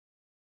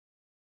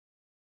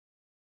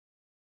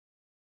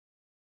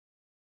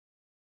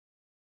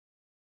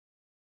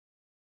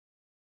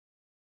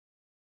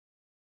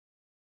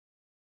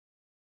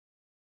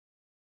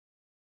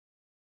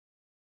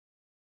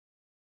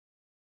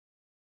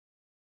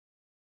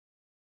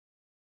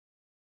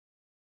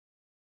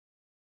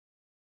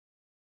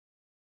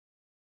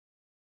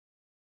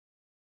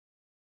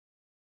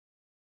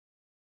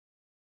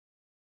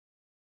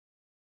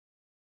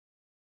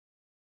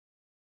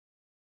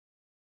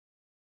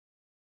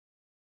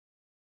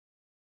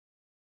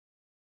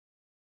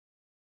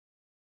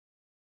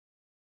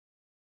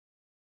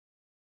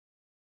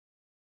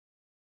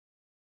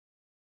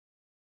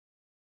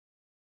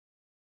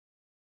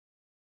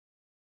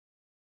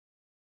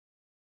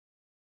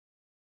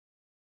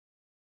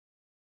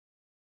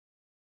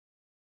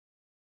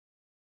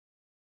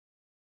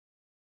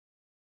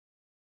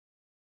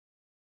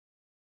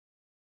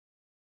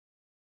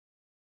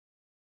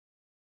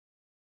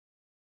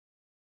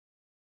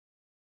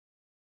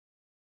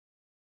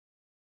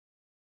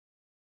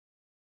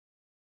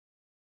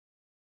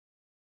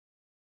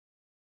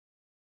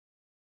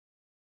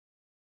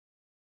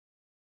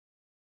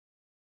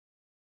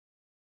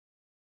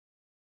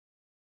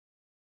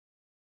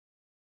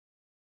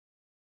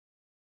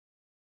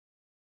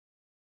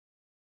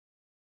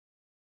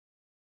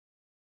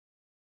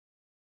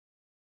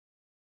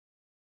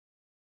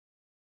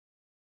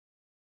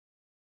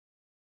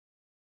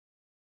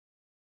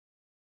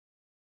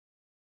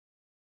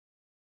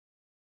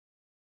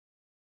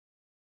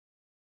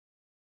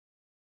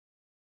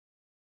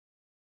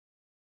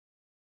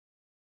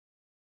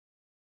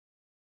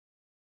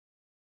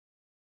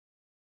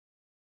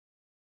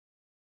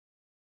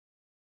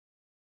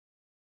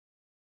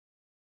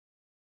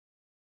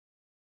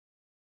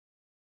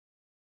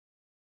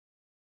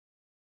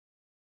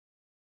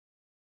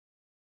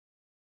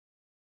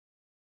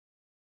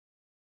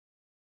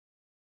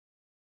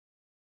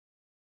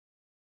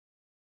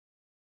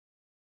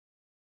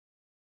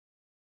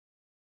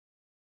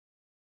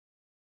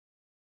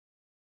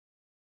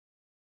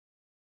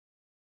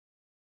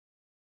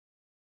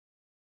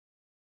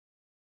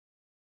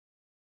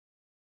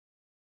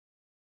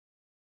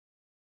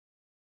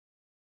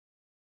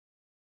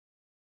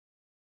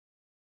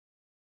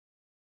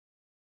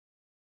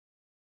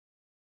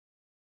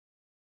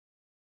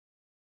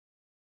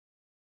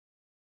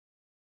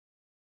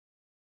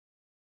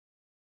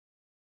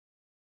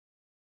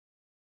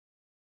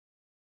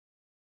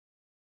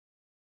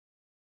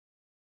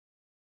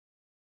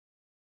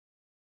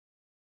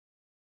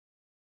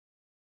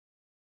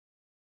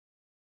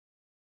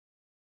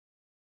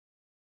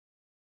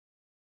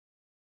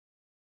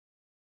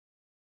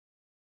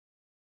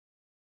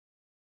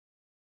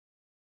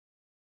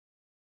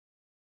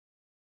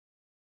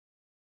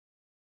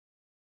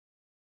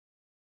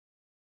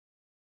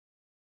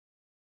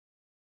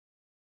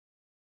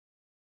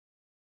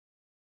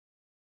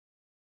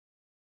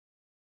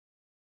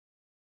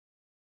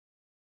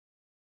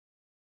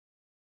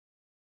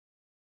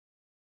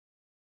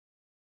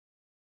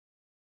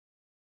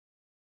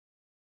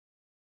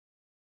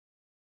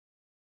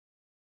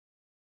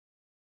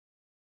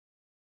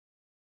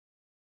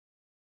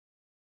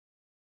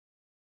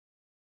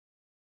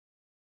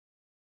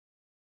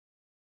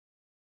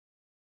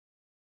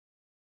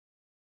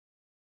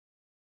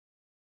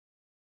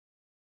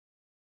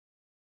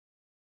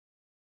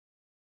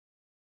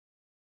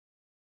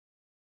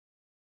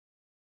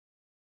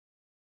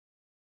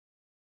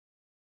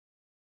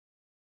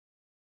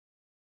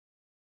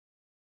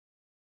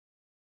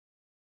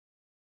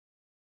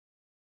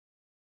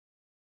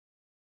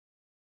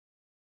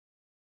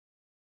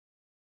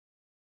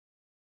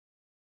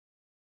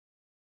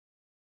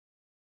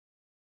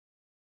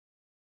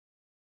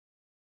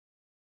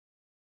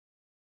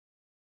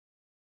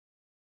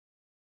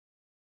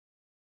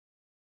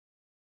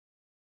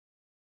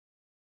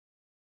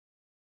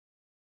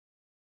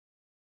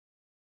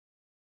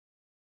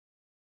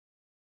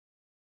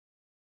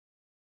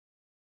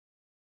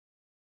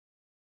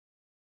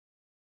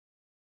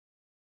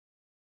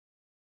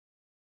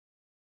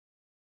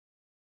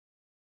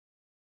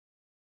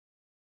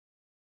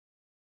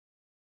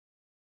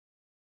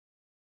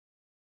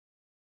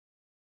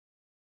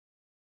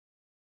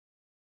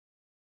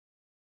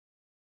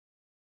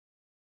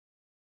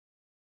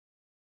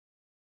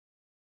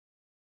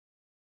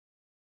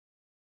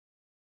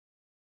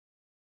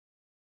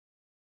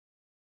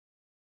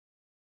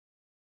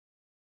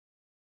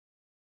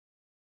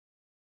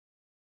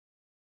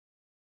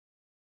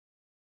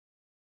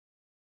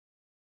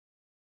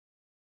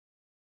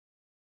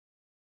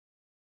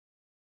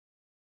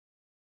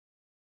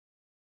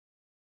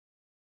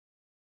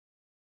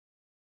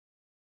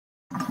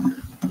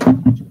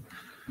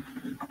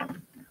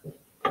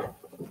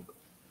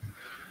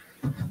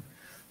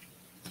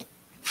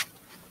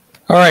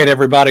All right,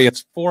 everybody,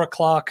 it's 4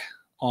 o'clock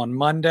on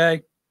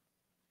Monday.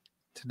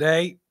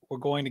 Today, we're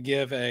going to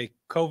give a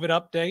COVID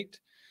update.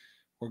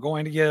 We're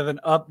going to give an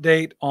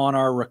update on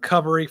our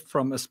recovery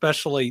from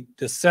especially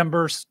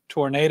December's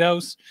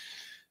tornadoes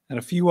and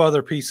a few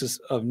other pieces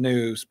of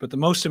news. But the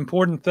most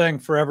important thing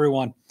for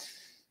everyone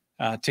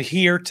to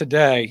hear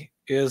today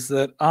is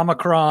that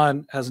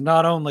Omicron has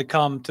not only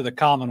come to the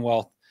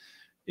Commonwealth,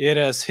 it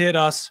has hit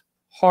us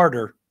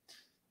harder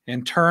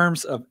in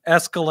terms of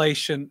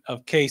escalation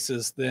of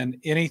cases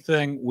than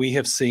anything we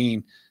have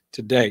seen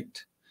to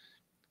date.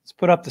 Let's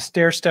put up the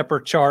stair-stepper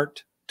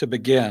chart to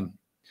begin.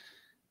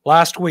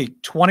 Last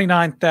week,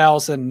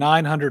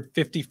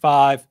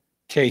 29,955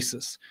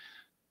 cases.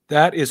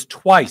 That is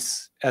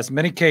twice as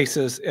many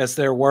cases as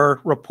there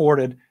were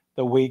reported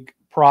the week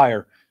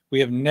prior.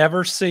 We have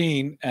never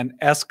seen an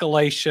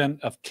escalation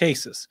of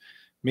cases,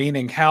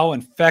 meaning how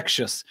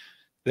infectious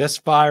this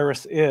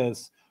virus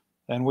is,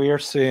 than we are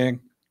seeing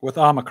with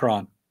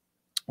Omicron.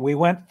 We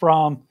went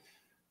from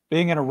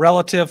being in a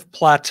relative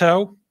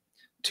plateau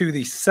to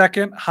the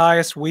second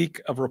highest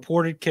week of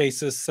reported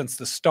cases since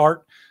the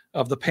start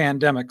of the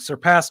pandemic,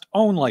 surpassed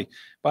only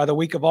by the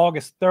week of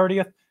August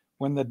 30th,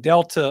 when the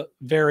Delta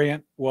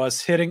variant was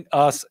hitting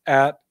us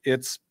at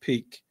its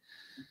peak.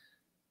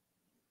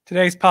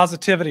 Today's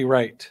positivity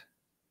rate,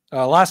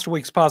 last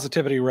week's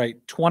positivity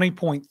rate,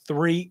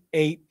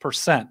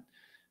 20.38%.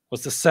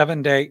 was the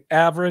 7-day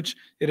average.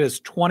 It is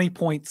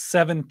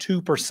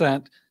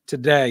 20.72%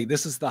 today.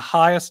 This is the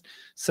highest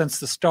since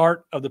the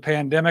start of the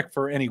pandemic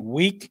for any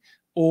week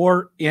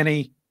or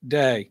any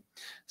day.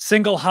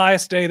 Single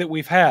highest day that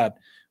we've had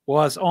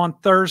was on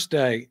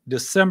Thursday,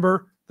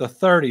 December the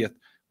 30th,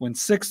 when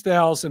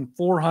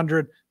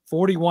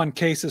 6,441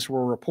 cases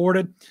were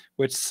reported,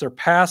 which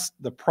surpassed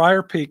the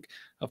prior peak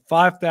of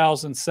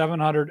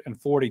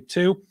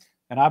 5,742.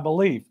 And I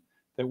believe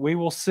that we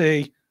will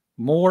see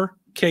more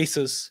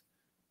cases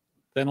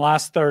than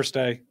last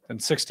Thursday, than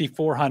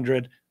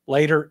 6,400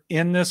 later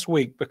in this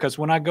week, because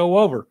when I go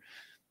over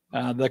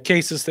the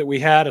cases that we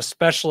had,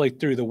 especially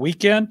through the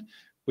weekend,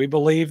 we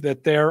believe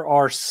that there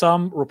are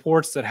some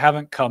reports that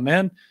haven't come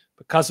in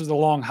because of the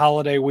long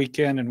holiday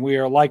weekend, and we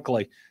are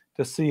likely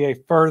to see a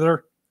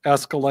further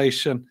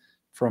escalation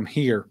from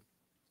here.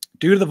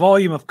 Due to the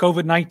volume of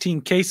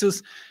COVID-19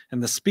 cases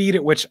and the speed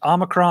at which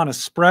Omicron is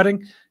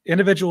spreading,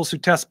 individuals who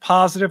test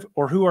positive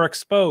or who are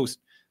exposed,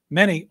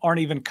 many aren't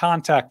even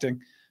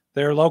contacting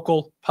their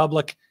local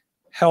public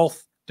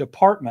health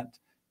department,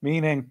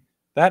 meaning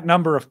that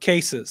number of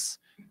cases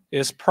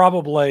is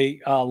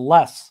probably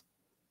less.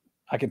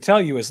 I can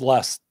tell you is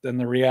less than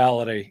the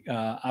reality.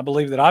 I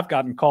believe that I've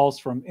gotten calls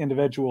from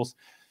individuals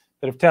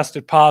that have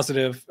tested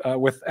positive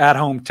with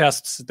at-home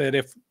tests that,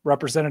 if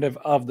representative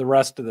of the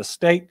rest of the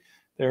state,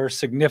 there are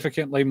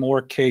significantly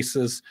more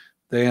cases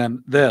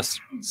than this.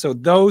 So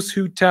those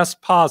who test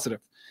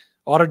positive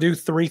ought to do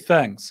three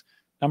things.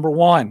 Number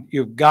one,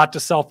 you've got to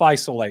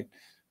self-isolate.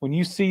 When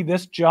you see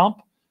this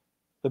jump,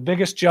 the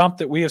biggest jump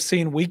that we have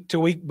seen week to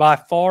week by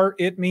far,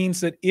 it means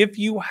that if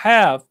you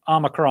have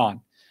Omicron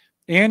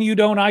and you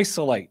don't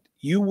isolate,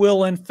 you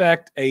will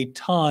infect a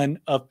ton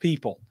of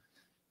people.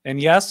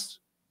 And yes,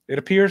 it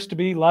appears to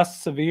be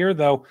less severe,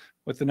 though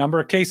with the number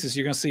of cases,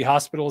 you're going to see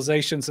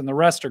hospitalizations and the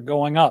rest are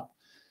going up.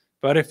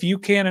 But if you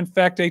can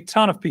infect a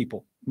ton of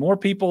people, more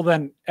people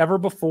than ever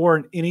before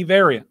in any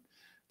variant,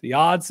 the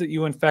odds that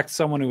you infect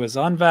someone who is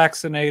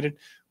unvaccinated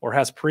or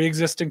has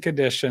pre-existing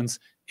conditions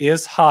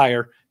is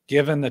higher,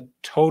 given the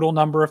total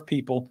number of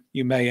people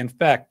you may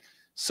infect.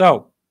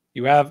 So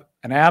you have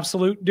an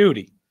absolute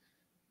duty,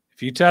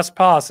 if you test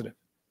positive,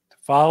 to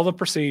follow the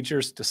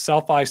procedures, to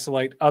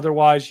self-isolate.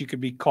 Otherwise, you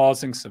could be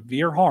causing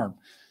severe harm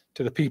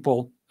to the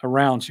people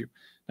around you.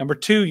 Number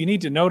two, you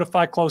need to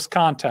notify close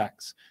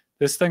contacts.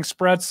 This thing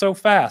spreads so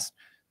fast.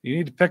 You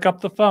need to pick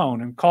up the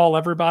phone and call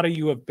everybody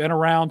you have been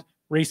around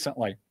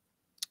recently.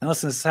 And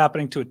listen, this is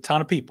happening to a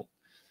ton of people.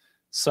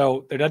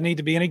 So there doesn't need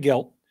to be any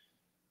guilt.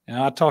 And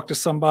I talked to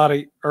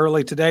somebody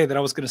early today that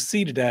I was going to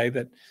see today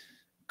that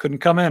couldn't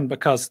come in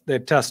because they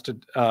had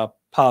tested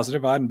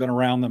positive. I hadn't been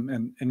around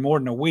them in more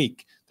than a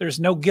week. There's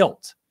no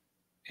guilt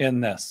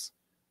in this,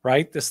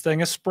 right? This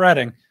thing is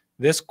spreading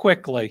this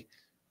quickly.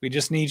 We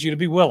just need you to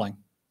be willing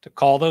to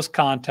call those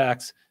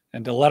contacts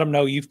and to let them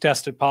know you've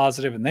tested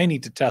positive, and they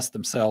need to test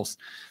themselves.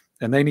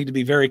 And they need to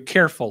be very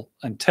careful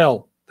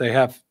until they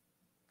have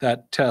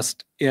that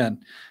test in.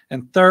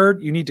 And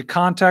third, you need to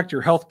contact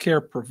your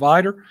healthcare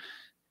provider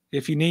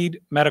if you need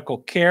medical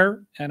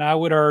care. And I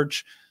would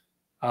urge,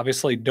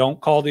 obviously,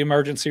 don't call the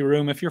emergency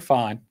room if you're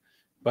fine,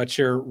 but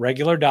your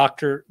regular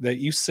doctor that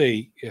you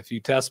see, if you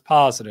test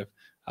positive,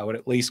 I would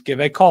at least give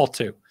a call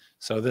to,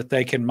 so that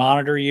they can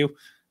monitor you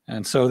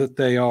and so that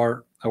they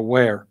are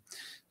aware.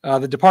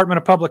 The Department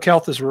of Public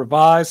Health has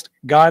revised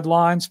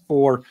guidelines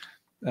for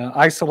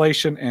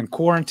isolation and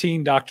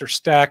quarantine. Dr.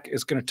 Stack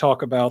is going to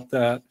talk about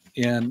that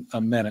in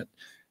a minute.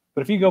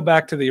 But if you go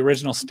back to the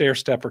original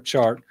stair-stepper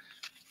chart,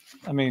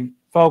 I mean,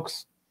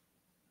 folks,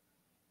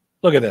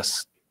 look at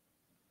this.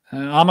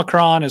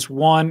 Omicron is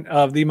one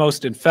of the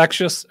most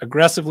infectious,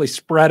 aggressively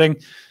spreading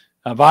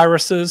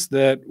viruses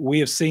that we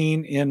have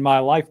seen in my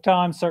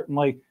lifetime,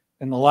 certainly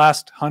in the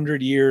last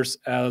 100 years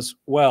as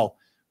well.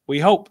 We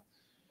hope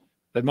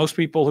that most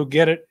people who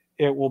get it,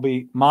 it will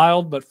be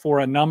mild, but for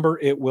a number,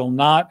 it will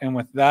not. And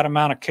with that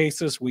amount of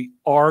cases, we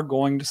are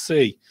going to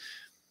see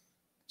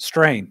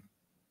strain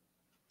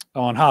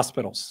on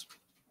hospitals.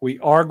 We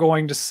are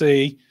going to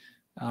see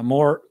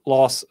more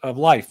loss of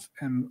life.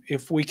 And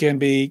if we can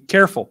be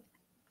careful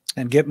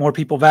and get more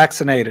people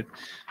vaccinated,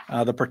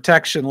 the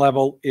protection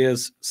level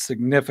is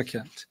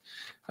significant.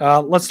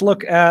 Let's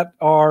look at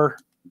our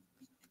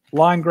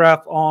line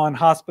graph on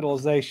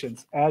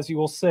hospitalizations. As you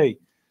will see,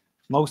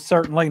 most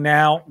certainly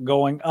now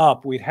going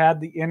up. We've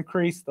had the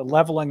increase, the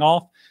leveling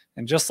off,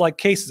 and just like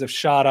cases have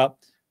shot up,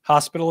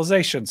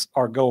 hospitalizations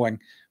are going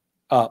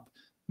up.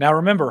 Now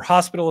remember,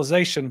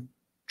 hospitalization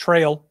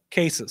trail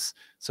cases.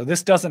 So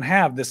this doesn't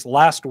have this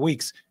last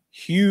week's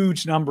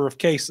huge number of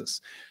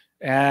cases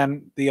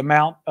and the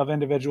amount of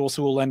individuals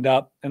who will end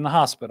up in the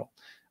hospital.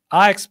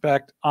 I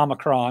expect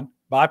Omicron,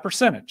 by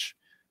percentage,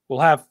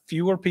 will have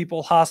fewer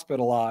people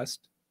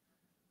hospitalized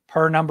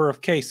per number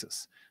of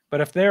cases.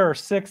 But if there are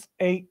 6,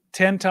 8,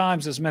 10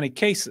 times as many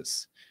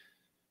cases,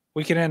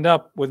 we can end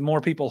up with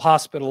more people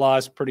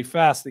hospitalized pretty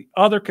fast. The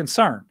other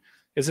concern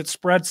is it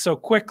spreads so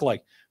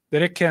quickly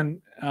that it can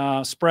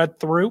spread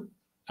through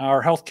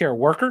our healthcare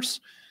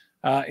workers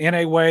in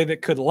a way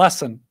that could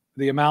lessen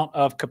the amount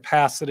of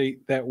capacity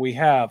that we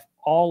have.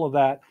 All of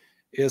that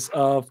is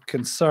of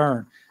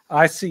concern.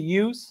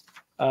 ICUs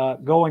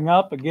going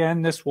up.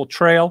 Again, this will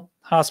trail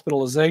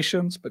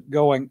hospitalizations, but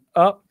going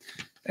up.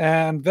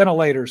 And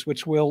ventilators,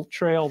 which will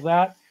trail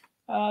that,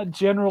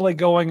 generally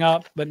going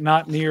up, but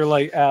not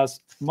nearly as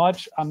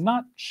much. I'm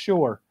not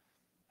sure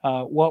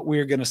what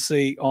we're going to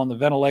see on the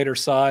ventilator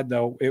side,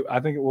 though I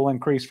think it will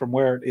increase from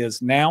where it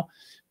is now.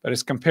 But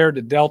as compared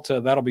to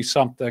Delta, that'll be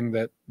something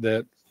that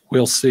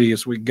we'll see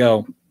as we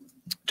go.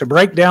 To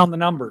break down the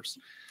numbers,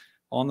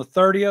 on the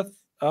 30th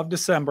of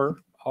December,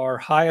 our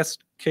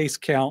highest case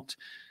count,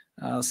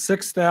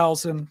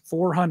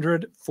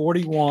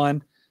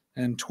 6,441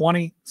 and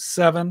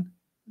 27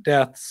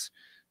 deaths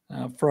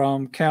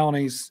from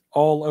counties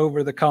all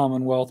over the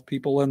Commonwealth,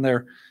 people in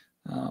their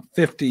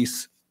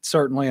 50s,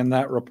 certainly in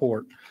that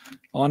report.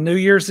 On New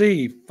Year's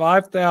Eve,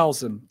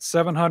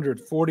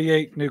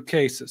 5,748 new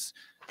cases,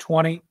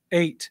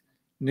 28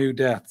 new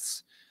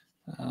deaths.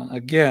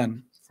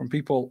 Again, from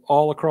people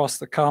all across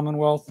the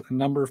Commonwealth, a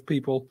number of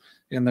people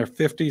in their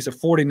 50s, a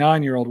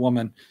 49-year-old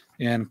woman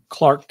in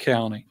Clark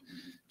County.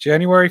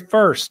 January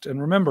 1st,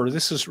 and remember,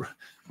 this is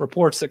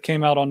reports that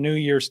came out on New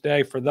Year's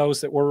Day for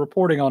those that were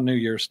reporting on New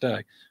Year's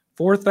Day.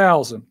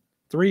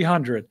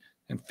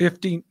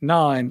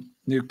 4,359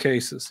 new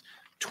cases,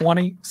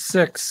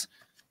 26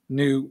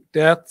 new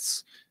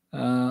deaths,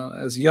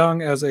 as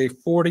young as a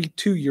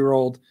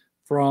 42-year-old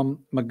from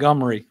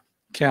Montgomery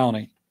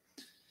County.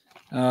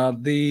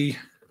 The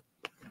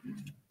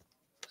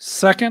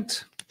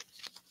second,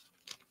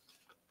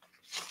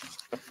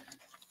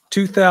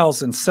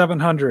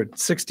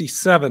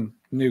 2,767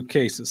 new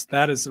cases.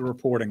 That is the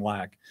reporting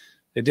lag.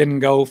 It didn't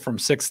go from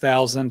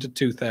 6,000 to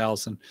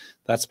 2,000.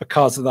 That's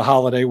because of the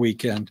holiday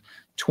weekend.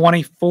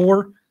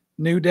 24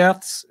 new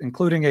deaths,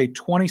 including a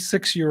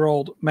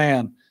 26-year-old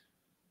man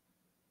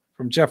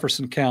from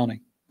Jefferson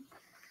County.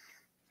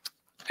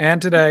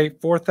 And today,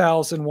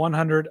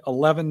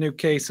 4,111 new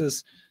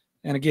cases.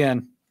 And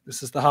again,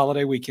 this is the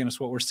holiday weekend. It's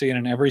what we're seeing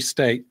in every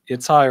state.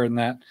 It's higher than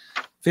that.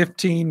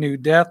 15 new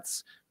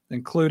deaths,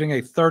 including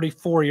a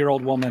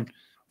 34-year-old woman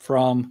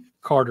from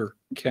Carter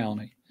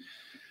County.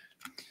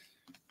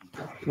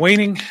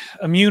 Waning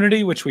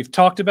immunity, which we've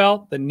talked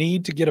about, the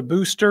need to get a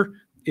booster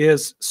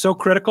is so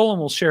critical, and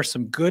we'll share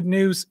some good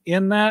news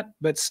in that.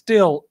 But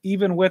still,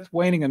 even with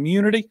waning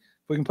immunity,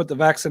 we can put the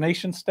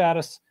vaccination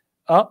status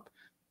up,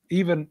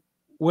 even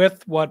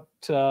with what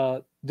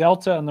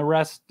Delta and the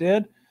rest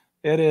did,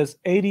 it is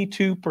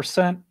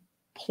 82%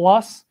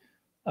 plus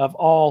of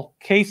all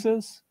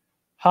cases,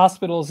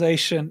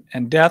 hospitalization,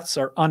 and deaths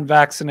are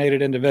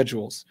unvaccinated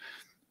individuals.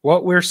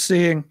 What we're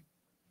seeing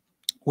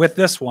with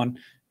this one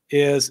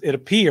is it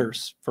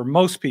appears for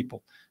most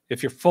people,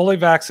 if you're fully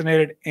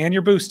vaccinated and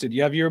you're boosted,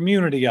 you have your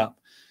immunity up,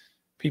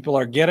 people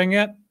are getting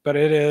it, but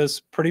it is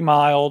pretty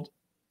mild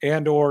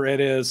and or it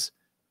is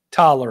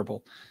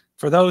tolerable.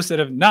 For those that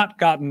have not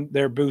gotten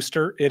their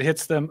booster, it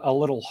hits them a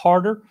little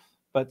harder,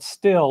 but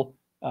still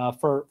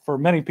for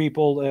many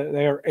people,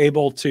 they are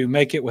able to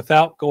make it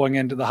without going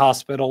into the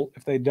hospital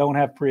if they don't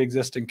have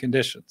pre-existing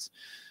conditions.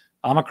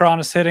 Omicron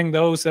is hitting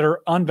those that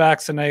are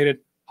unvaccinated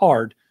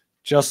hard,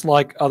 just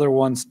like other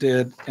ones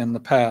did in the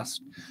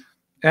past.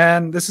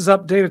 And this is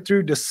updated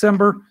through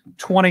December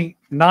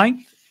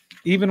 29th,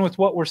 even with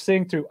what we're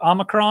seeing through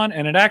Omicron,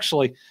 and it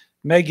actually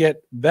may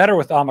get better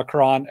with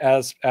Omicron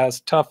as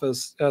tough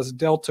as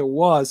Delta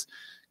was.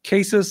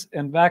 Cases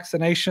and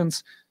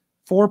vaccinations,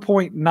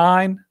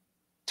 4.9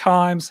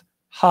 times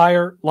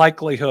higher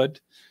likelihood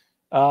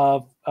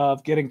of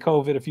getting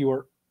COVID if you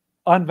were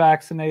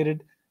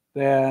unvaccinated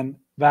than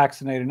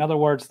vaccinated. In other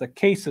words, the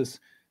cases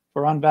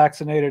for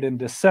unvaccinated in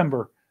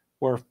December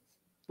were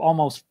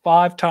almost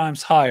 5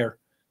 times higher.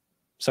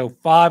 So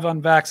 5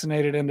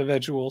 unvaccinated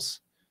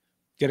individuals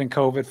getting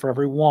COVID for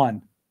every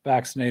 1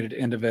 vaccinated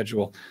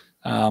individual.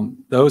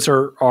 Those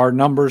are our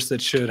numbers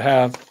that should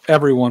have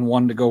everyone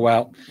wanting to go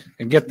out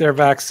and get their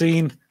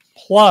vaccine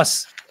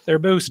plus their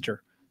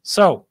booster.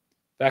 So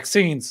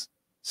vaccines,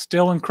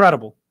 still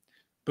incredible.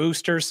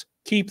 Boosters,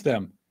 keep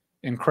them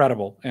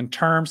incredible in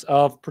terms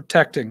of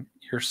protecting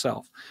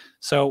yourself.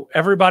 So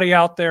everybody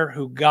out there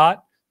who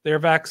got their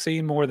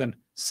vaccine more than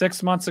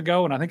 6 months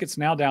ago, and I think it's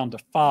now down to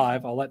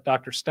 5, I'll let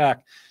Dr.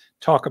 Stack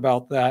talk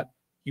about that.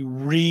 You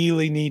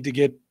really need to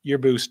get your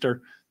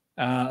booster,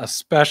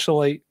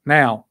 especially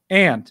now.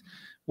 And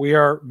we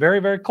are very,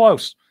 very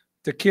close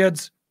to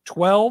kids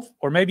 12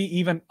 or maybe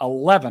even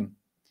 11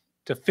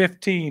 to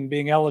 15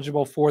 being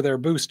eligible for their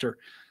booster.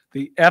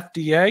 The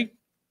FDA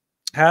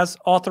has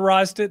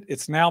authorized it.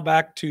 It's now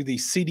back to the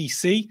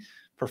CDC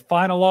for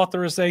final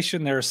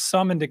authorization. There is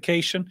some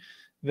indication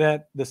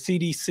that the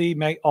CDC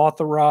may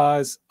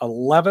authorize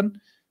 11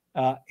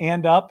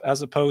 and up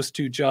as opposed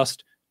to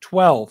just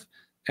 12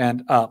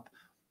 and up.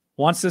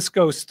 Once this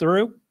goes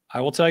through,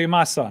 I will tell you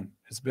my son,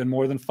 it's been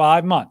more than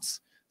 5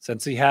 months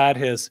since he had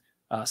his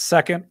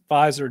second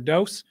Pfizer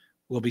dose.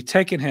 We'll be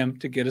taking him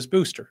to get his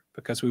booster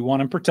because we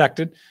want him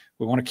protected.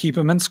 We want to keep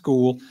him in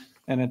school,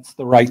 and it's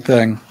the right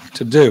thing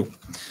to do.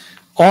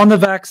 On the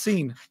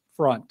vaccine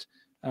front,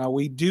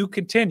 we do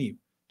continue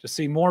to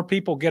see more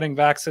people getting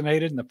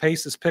vaccinated, and the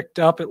pace has picked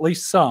up at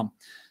least some.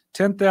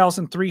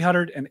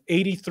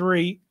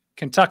 10,383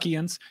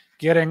 Kentuckians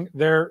getting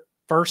their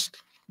first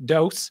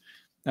dose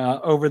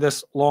over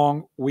this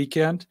long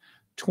weekend.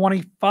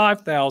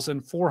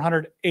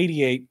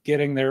 25,488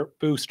 getting their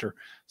booster.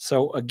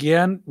 So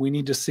again, we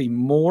need to see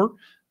more,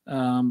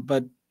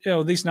 but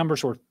these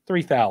numbers were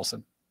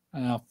 3,000,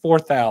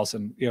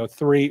 4,000,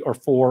 3 or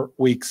 4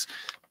 weeks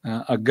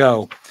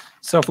ago.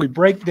 So if we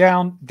break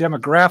down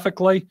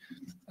demographically,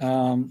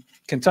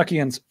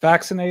 Kentuckians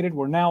vaccinated,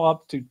 we're now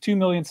up to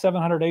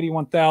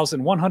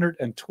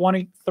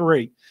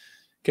 2,781,123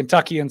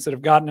 Kentuckians that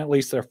have gotten at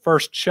least their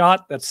first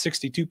shot. That's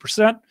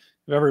 62%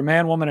 of every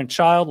man, woman, and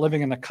child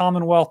living in the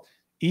Commonwealth,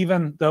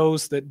 even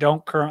those that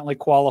don't currently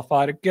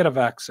qualify to get a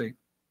vaccine.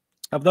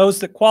 Of those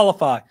that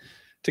qualify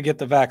to get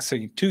the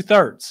vaccine,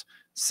 2/3,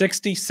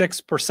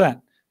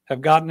 66%,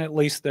 have gotten at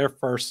least their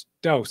first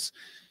dose.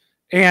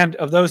 And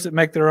of those that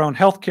make their own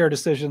healthcare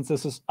decisions,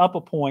 this is up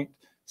a point,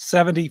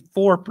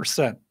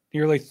 74%,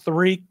 nearly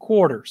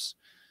 3/4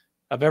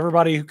 of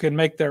everybody who can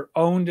make their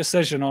own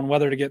decision on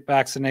whether to get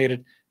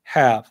vaccinated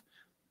have.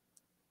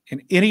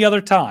 In any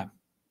other time,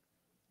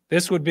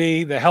 this would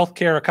be the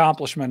healthcare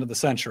accomplishment of the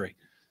century.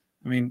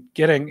 I mean,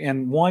 getting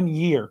in 1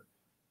 year,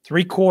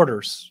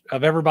 3/4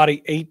 of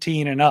everybody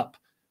 18 and up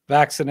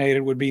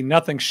vaccinated would be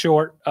nothing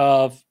short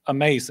of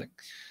amazing.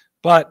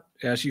 But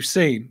as you've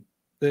seen,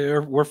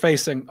 we're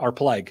facing our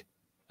plague.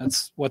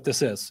 That's what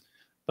this is.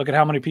 Look at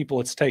how many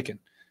people it's taken.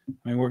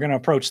 I mean, we're going to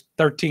approach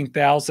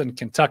 13,000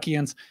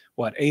 Kentuckians,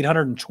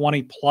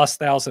 820 plus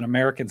thousand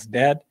Americans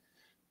dead.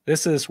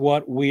 This is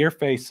what we're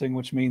facing,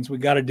 which means we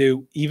got to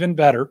do even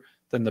better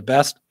than the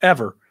best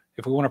ever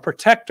if we want to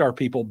protect our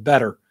people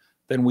better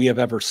than we have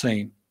ever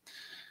seen.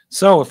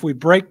 So if we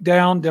break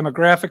down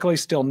demographically,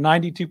 still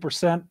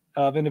 92%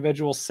 of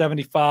individuals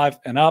 75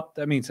 and up,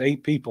 that means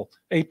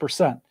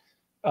 8%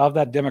 of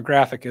that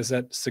demographic is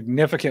at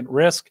significant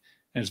risk,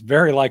 and it's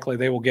very likely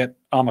they will get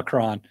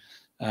Omicron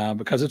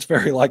because it's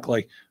very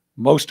likely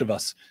most of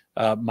us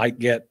might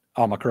get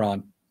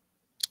Omicron.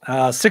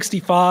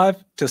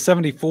 65 to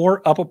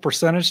 74, up a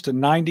percentage to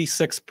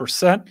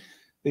 96%.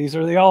 These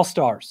are the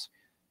all-stars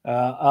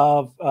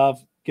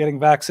of getting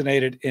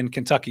vaccinated in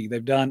Kentucky.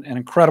 They've done an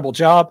incredible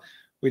job.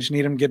 We just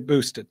need them to get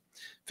boosted.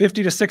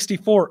 50 to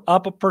 64,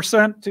 up a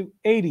percent to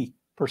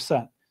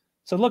 80%.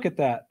 So look at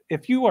that.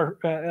 If you are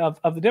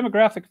of the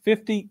demographic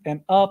 50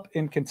 and up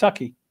in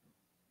Kentucky,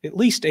 at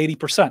least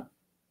 80%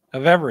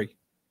 of every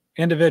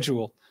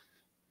individual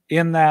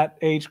in that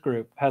age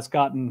group has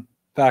gotten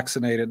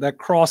vaccinated. That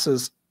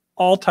crosses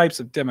all types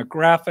of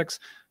demographics,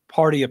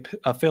 party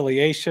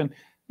affiliation.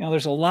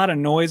 There's a lot of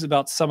noise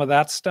about some of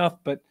that stuff,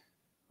 but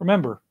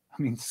remember,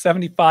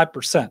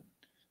 75%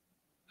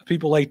 of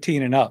people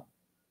 18 and up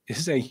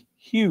is a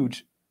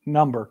huge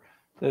number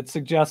that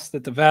suggests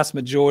that the vast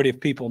majority of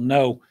people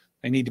know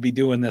they need to be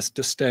doing this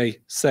to stay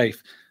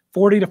safe.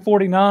 40 to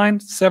 49,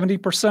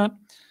 70%,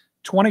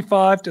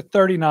 25 to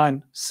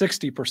 39,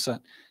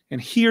 60%.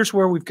 And here's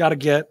where we've got to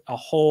get a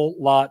whole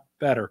lot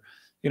better.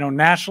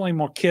 Nationally,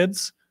 more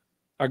kids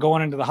are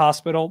going into the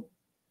hospital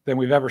than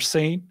we've ever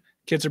seen.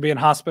 Kids are being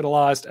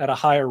hospitalized at a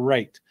higher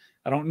rate.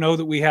 I don't know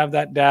that we have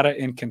that data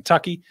in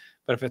Kentucky,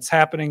 but if it's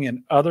happening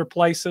in other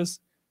places,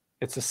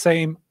 it's the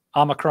same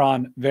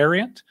Omicron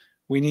variant.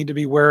 We need to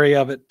be wary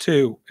of it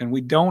too. And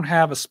we don't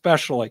have,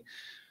 especially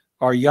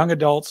our young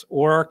adults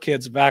or our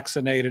kids,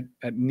 vaccinated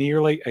at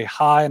nearly a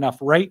high enough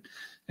rate.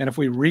 And if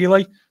we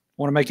really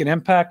want to make an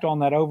impact on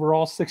that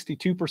overall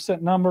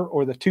 62% number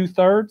or the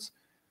 2/3,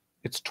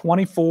 it's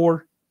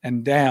 24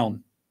 and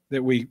down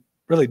that we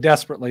really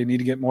desperately need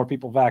to get more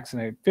people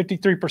vaccinated.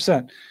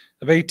 53%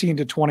 of 18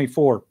 to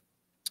 24,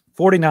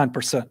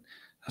 49%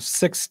 of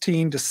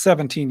 16 to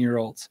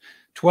 17-year-olds,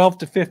 12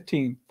 to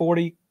 15,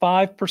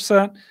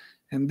 45%,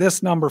 and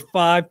this number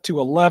 5 to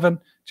 11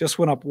 just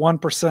went up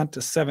 1% to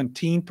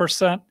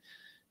 17%.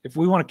 If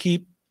we want to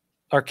keep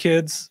our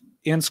kids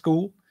in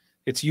school,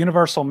 it's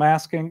universal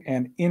masking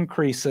and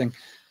increasing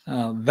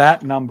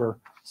that number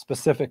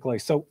specifically.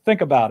 So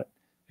think about it.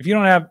 If you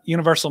don't have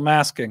universal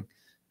masking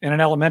in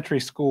an elementary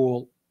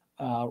school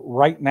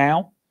right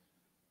now,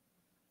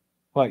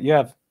 what, you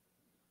have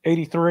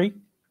 83%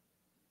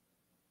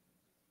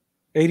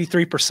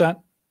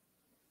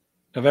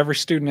 of every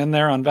student in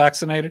there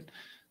unvaccinated.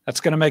 That's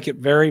going to make it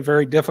very,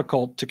 very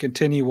difficult to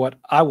continue what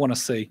I want to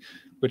see,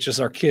 which is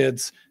our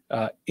kids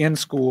in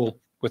school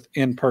with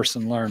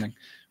in-person learning.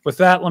 With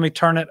that, let me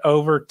turn it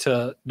over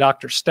to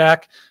Dr.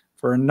 Stack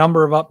for a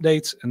number of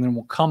updates, and then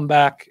we'll come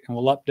back and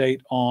we'll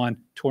update on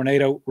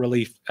tornado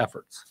relief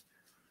efforts.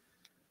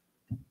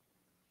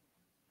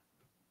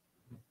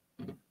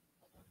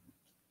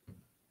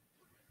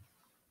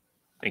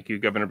 Thank you,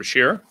 Governor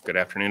Beshear. Good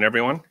afternoon,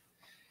 everyone.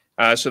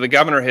 So the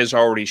governor has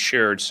already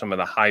shared some of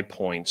the high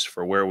points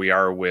for where we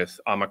are with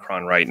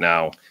Omicron right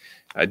now.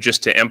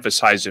 Just to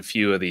emphasize a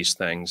few of these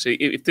things,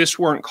 if this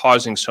weren't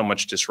causing so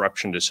much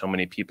disruption to so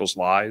many people's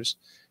lives,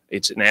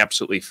 it's an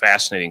absolutely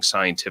fascinating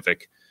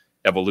scientific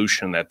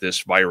evolution that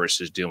this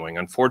virus is doing.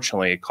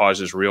 Unfortunately, it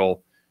causes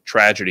real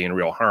tragedy and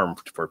real harm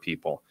for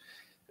people.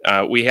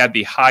 We had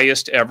the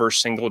highest ever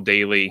single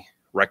daily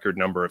record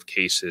number of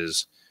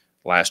cases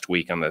last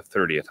week on the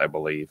 30th, I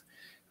believe.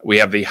 We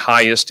have the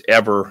highest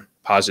ever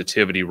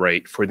positivity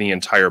rate for the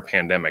entire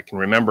pandemic. And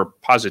remember,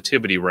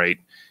 positivity rate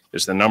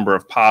is the number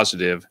of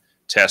positive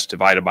tests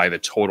divided by the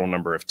total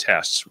number of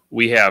tests.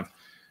 We have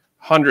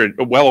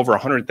well over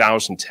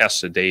 100,000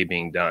 tests a day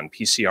being done,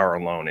 PCR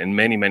alone, and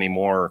many, many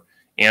more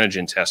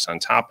antigen tests on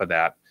top of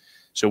that.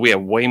 So we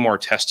have way more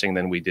testing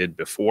than we did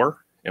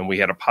before, and we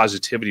had a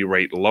positivity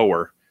rate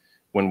lower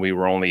when we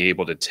were only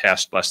able to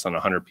test less than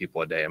 100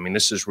 people a day. I mean,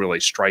 this is really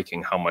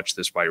striking how much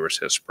this virus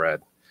has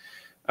spread.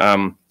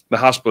 The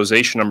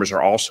hospitalization numbers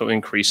are also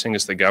increasing,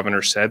 as the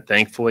governor said,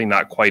 thankfully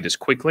not quite as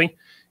quickly.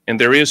 And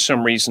there is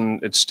some reason,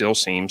 it still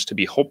seems, to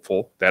be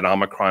hopeful that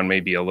Omicron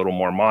may be a little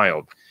more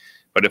mild.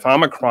 But if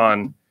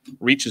Omicron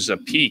reaches a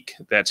peak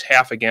that's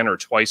half again or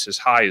twice as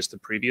high as the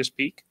previous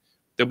peak,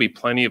 there'll be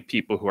plenty of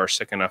people who are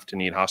sick enough to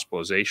need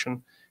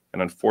hospitalization.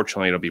 And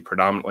unfortunately, it'll be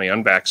predominantly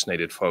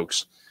unvaccinated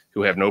folks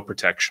who have no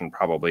protection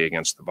probably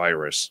against the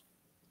virus.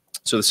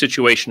 So the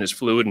situation is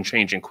fluid and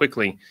changing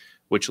quickly,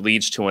 which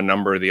leads to a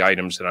number of the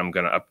items that I'm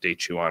going to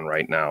update you on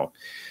right now.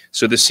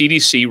 So the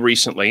CDC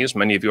recently, as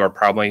many of you are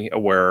probably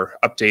aware,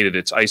 updated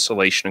its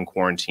isolation and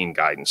quarantine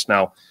guidance.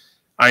 Now,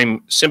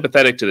 I'm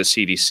sympathetic to the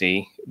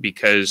CDC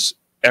because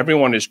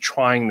everyone is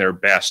trying their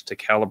best to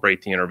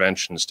calibrate the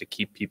interventions to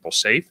keep people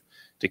safe,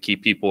 to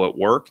keep people at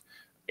work,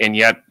 and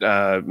yet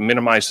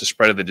minimize the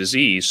spread of the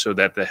disease so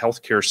that the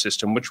healthcare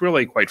system, which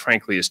really, quite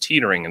frankly, is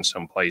teetering in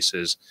some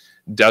places,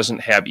 doesn't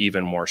have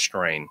even more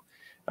strain.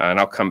 And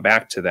I'll come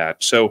back to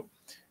that. So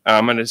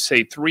I'm going to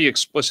say 3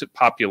 explicit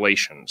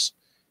populations.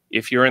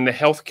 If you're in the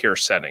healthcare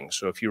setting,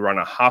 so if you run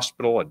a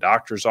hospital, a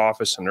doctor's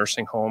office, a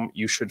nursing home,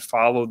 you should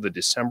follow the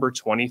December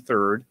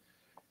 23rd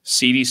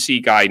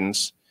CDC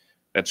guidance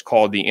that's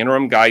called the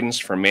Interim Guidance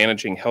for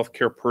Managing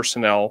Healthcare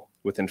Personnel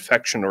with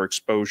Infection or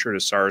Exposure to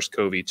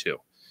SARS-CoV-2.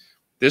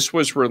 This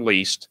was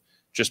released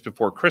just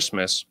before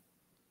Christmas,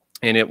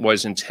 and it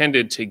was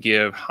intended to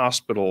give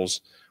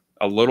hospitals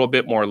a little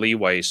bit more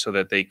leeway so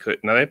that they could,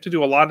 now they have to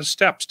do a lot of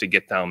steps to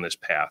get down this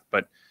path,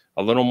 but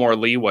a little more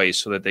leeway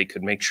so that they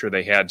could make sure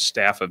they had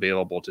staff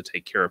available to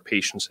take care of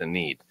patients in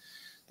need.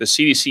 The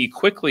CDC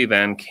quickly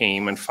then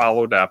came and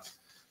followed up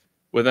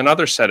with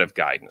another set of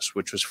guidance,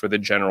 which was for the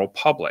general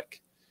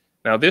public.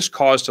 Now, this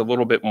caused a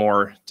little bit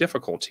more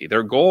difficulty.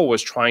 Their goal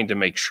was trying to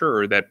make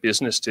sure that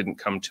business didn't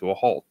come to a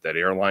halt, that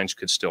airlines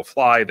could still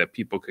fly, that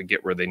people could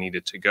get where they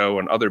needed to go,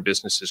 and other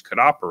businesses could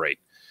operate.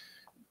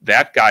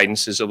 That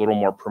guidance is a little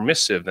more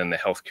permissive than the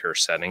healthcare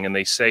setting, and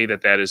they say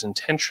that that is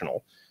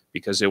intentional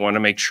because they want to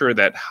make sure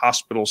that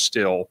hospitals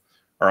still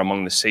are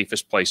among the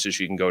safest places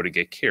you can go to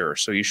get care.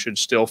 So you should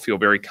still feel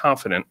very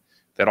confident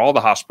that all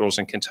the hospitals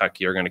in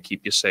Kentucky are going to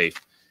keep you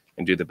safe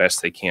and do the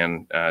best they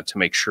can to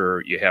make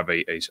sure you have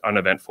a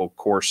uneventful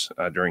course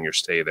during your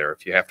stay there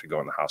if you have to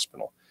go in the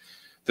hospital.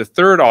 The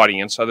third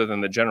audience, other than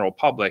the general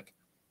public,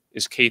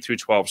 is K through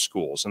 12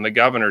 schools. And the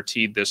governor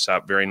teed this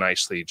up very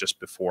nicely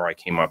just before I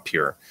came up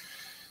here.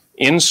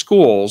 In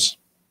schools,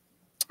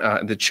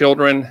 the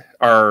children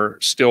are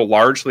still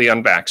largely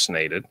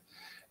unvaccinated,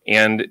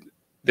 and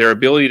their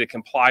ability to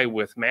comply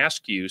with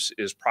mask use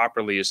as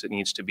properly as it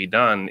needs to be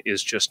done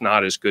is just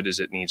not as good as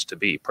it needs to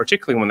be,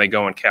 particularly when they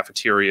go in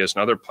cafeterias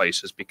and other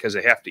places because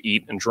they have to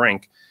eat and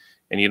drink,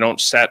 and you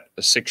don't set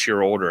a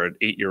 6-year-old or an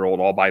 8-year-old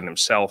all by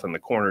themselves in the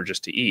corner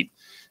just to eat.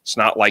 It's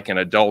not like an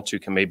adult who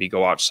can maybe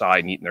go outside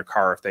and eat in their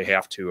car if they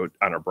have to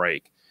on a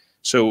break.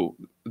 So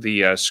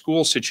the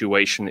school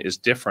situation is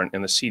different,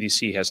 and the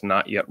CDC has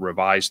not yet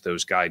revised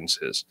those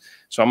guidances.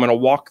 So I'm going to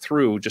walk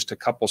through just a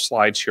couple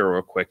slides here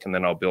real quick, and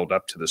then I'll build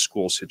up to the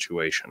school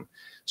situation.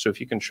 So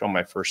if you can show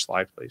my first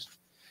slide, please.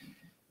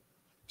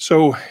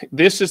 So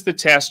this is the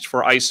test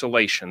for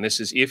isolation. This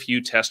is if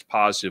you test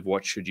positive,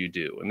 what should you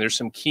do? And there's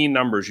some key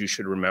numbers you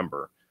should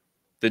remember.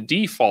 The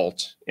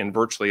default in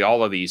virtually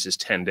all of these is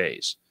 10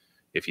 days.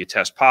 If you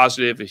test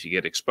positive, if you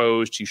get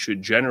exposed, you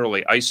should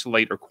generally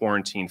isolate or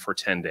quarantine for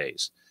 10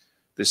 days.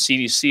 The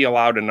CDC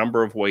allowed a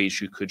number of ways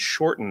you could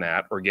shorten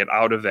that or get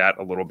out of that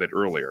a little bit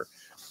earlier.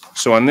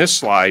 So on this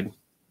slide,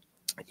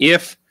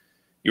 if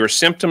your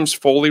symptoms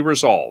fully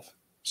resolve,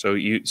 so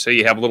you say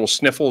you have little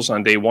sniffles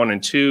on day 1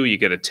 and 2, you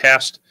get a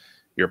test,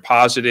 you're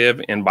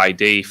positive, and by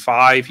day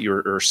 5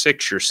 or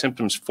 6, your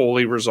symptoms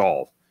fully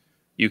resolve,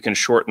 you can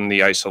shorten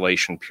the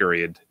isolation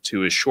period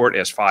to as short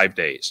as 5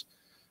 days.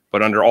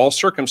 But under all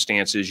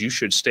circumstances, you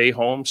should stay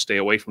home, stay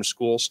away from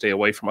school, stay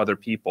away from other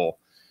people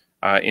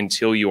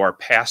until you are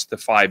past the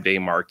 5-day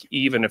mark,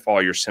 even if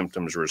all your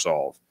symptoms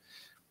resolve.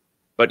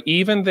 But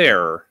even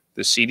there,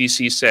 the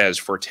CDC says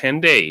for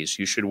 10 days,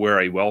 you should wear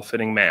a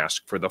well-fitting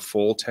mask for the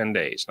full 10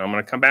 days. Now, I'm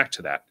going to come back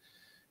to that.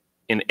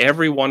 In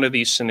every one of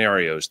these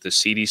scenarios, the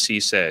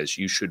CDC says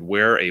you should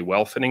wear a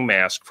well-fitting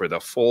mask for the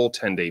full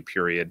 10-day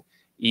period,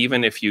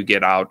 even if you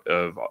get out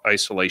of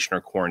isolation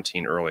or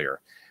quarantine earlier.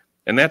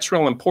 And that's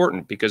real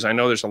important because I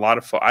know there's a lot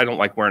of I don't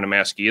like wearing a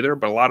mask either,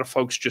 but a lot of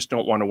folks just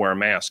don't want to wear a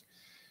mask.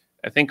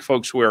 I think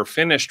folks, we're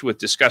finished with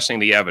discussing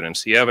the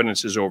evidence. The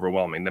evidence is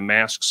overwhelming. The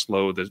masks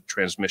slow the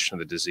transmission of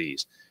the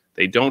disease.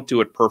 They don't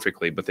do it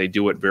perfectly, but they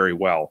do it very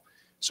well.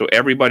 So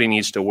everybody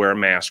needs to wear a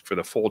mask for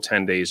the full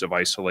 10 days of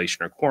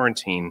isolation or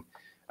quarantine.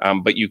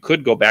 But you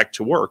could go back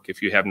to work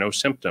if you have no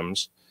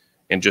symptoms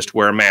and just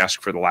wear a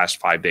mask for the last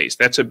 5 days.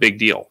 That's a big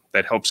deal.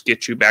 That helps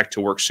get you back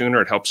to work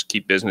sooner. It helps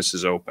keep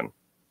businesses open.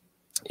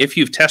 If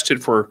you've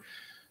tested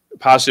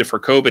positive for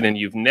COVID and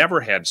you've never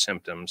had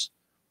symptoms,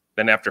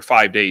 then after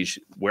 5 days,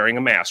 wearing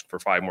a mask for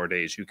 5 more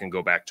days, you can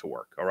go back to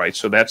work. All right.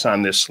 So that's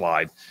on this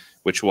slide,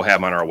 which we'll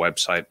have on our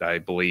website, I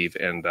believe.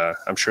 And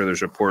I'm sure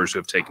there's reporters who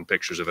have taken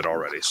pictures of it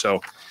already. So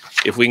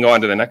if we can go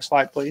on to the next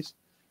slide, please.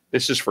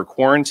 This is for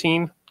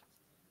quarantine.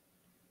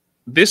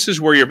 This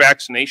is where your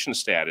vaccination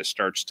status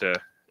starts to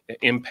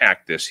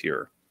impact this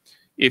here.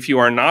 If you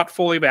are not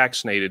fully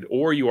vaccinated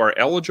or you are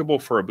eligible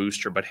for a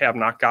booster but have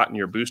not gotten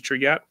your booster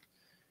yet,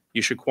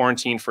 you should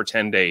quarantine for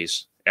 10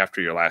 days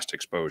after your last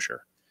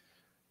exposure.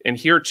 And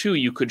here too,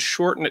 you could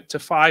shorten it to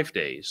 5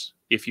 days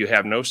if you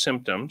have no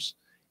symptoms,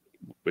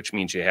 which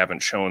means you haven't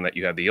shown that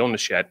you have the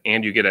illness yet,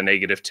 and you get a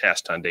negative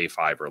test on day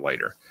 5 or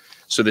later.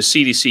 So the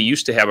CDC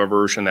used to have a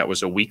version that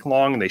was a week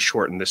long, and they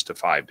shortened this to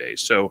 5 days.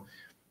 So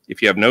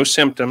if you have no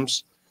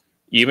symptoms,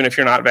 even if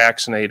you're not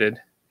vaccinated,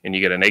 and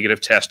you get a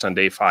negative test on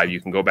day 5, you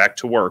can go back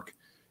to work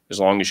as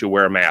long as you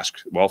wear a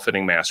mask,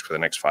 well-fitting mask for the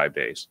next 5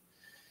 days.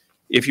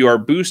 If you are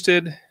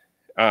boosted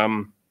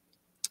or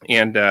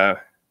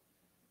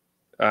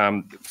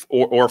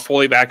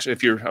fully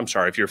vaccinated,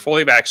 if you're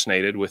fully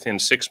vaccinated within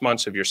 6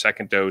 months of your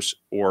second dose,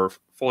 or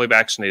fully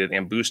vaccinated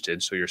and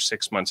boosted, so you're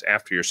 6 months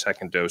after your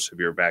second dose of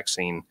your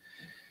vaccine,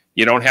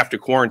 you don't have to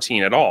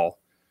quarantine at all,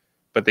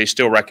 but they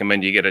still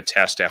recommend you get a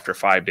test after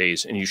 5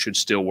 days, and you should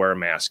still wear a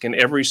mask. In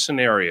every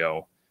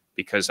scenario,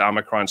 because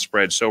Omicron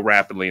spreads so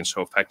rapidly and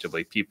so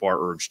effectively, people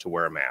are urged to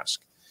wear a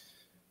mask.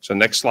 So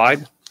next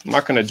slide. I'm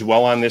not going to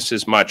dwell on this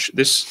as much.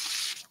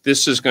 This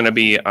is going to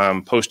be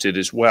posted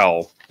as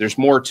well. There's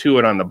more to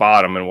it on the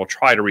bottom, and we'll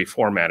try to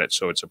reformat it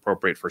so it's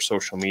appropriate for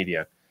social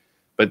media.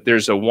 But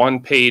there's a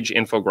 1-page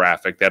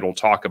infographic that will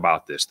talk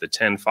about this, the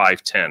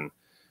 10-5-10,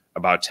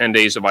 about 10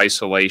 days of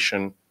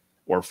isolation,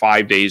 or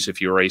 5 days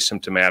if you're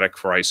asymptomatic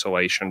for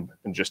isolation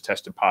and just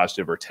tested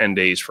positive, or 10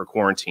 days for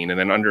quarantine. And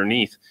then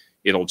underneath,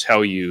 it'll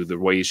tell you the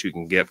ways you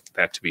can get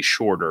that to be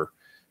shorter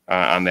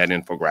on that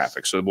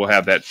infographic. So we'll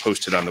have that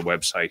posted on the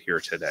website here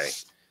today.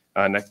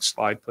 Next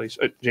slide, please.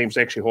 James,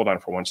 actually, hold on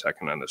for 1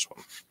 second on this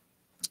one.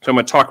 So I'm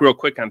going to talk real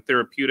quick on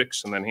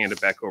therapeutics and then hand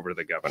it back over to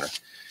the governor.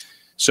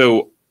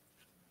 So,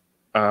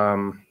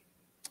 on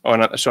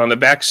the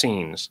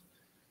vaccines,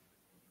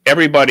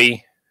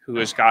 everybody who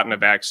has gotten a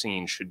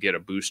vaccine should get a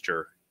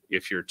booster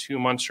if you're 2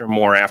 months or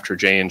more after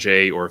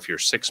J&J, or if you're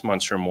 6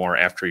 months or more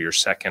after your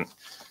second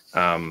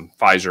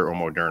Pfizer or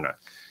Moderna.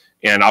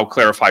 And I'll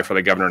clarify for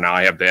the governor now,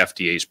 I have the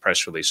FDA's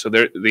press release. So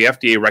the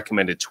FDA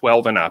recommended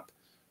 12 and up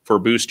for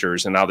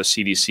boosters, and now the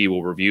CDC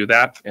will review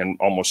that and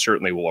almost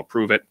certainly will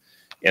approve it.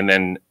 And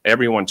then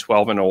everyone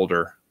 12 and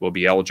older will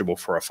be eligible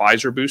for a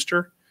Pfizer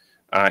booster,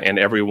 and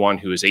everyone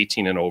who is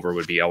 18 and over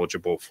would be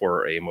eligible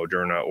for a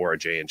Moderna or a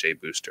J&J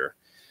booster.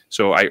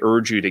 So I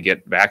urge you to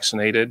get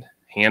vaccinated.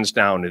 Hands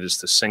down, it is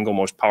the single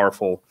most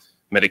powerful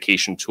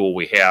medication tool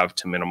we have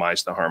to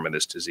minimize the harm of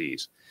this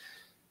disease.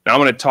 Now I'm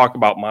going to talk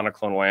about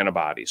monoclonal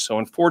antibodies. So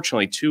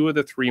unfortunately, 2 of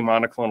the 3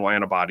 monoclonal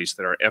antibodies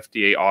that are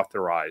FDA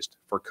authorized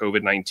for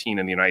COVID-19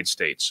 in the United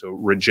States, so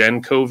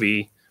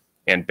Regen-COVID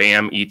and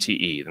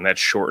BAM-ETE, and that's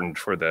shortened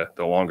for the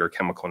longer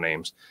chemical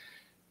names,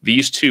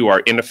 these 2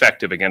 are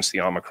ineffective against the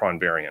Omicron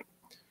variant.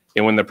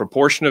 And when the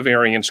proportion of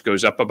variants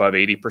goes up above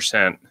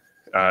 80%,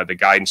 the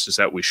guidance is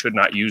that we should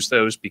not use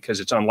those because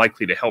it's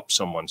unlikely to help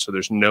someone. So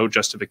there's no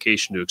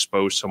justification to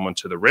expose someone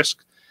to the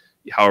risk,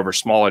 however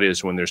small it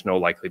is, when there's no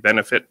likely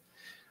benefit.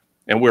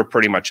 And we're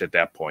pretty much at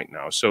that point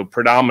now. So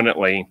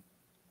predominantly,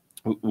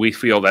 we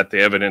feel that the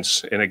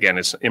evidence, and again,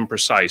 it's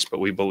imprecise, but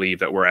we believe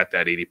that we're at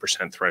that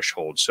 80%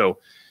 threshold. So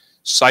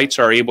sites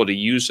are able to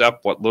use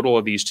up what little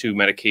of these two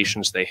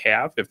medications they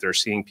have if they're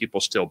seeing people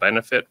still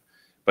benefit,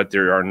 but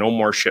there are no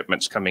more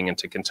shipments coming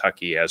into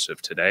Kentucky as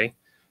of today.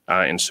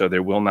 And so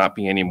there will not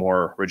be any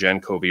more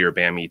Regencov or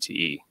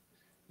BAM-ETE.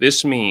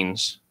 This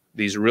means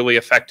these really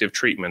effective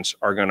treatments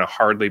are going to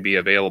hardly be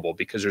available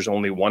because there's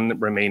only one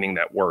remaining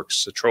that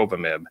works,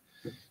 sotrovimab.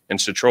 And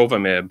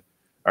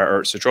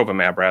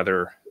sotrovimab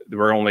rather,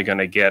 we're only going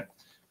to get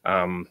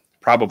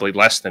probably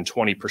less than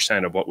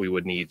 20% of what we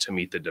would need to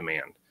meet the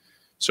demand.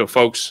 So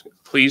folks,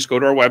 please go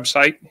to our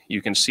website.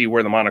 You can see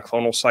where the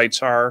monoclonal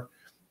sites are.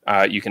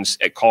 You can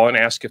call and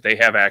ask if they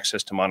have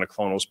access to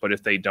monoclonals, but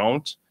if they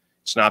don't,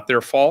 it's not their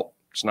fault.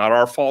 It's not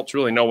our fault. It's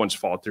really no one's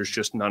fault. There's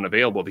just none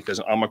available because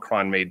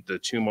Omicron made the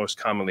two most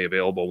commonly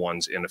available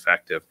ones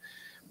ineffective.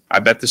 I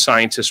bet the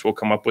scientists will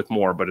come up with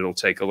more, but it'll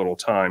take a little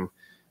time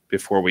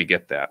before we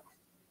get that.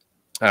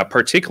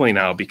 Particularly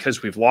now,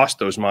 because we've lost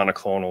those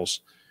monoclonals,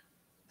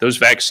 those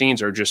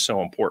vaccines are just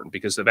so important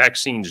because the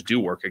vaccines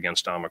do work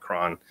against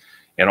Omicron,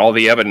 and all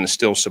the evidence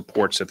still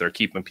supports that they're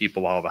keeping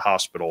people out of the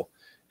hospital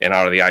and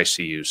out of the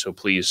ICU. So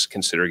please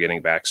consider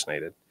getting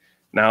vaccinated.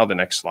 Now, the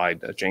next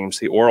slide, James,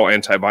 the oral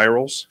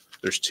antivirals.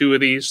 There's two of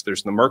these.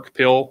 There's the Merck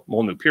pill,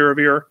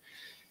 molnupiravir.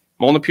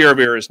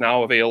 Molnupiravir is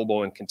now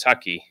available in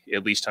Kentucky,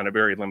 at least on a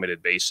very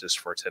limited basis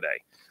for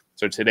today.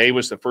 So today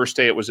was the first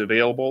day it was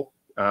available.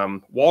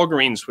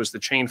 Walgreens was the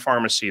chain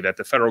pharmacy that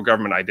the federal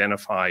government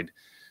identified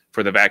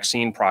for the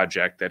vaccine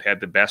project that had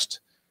the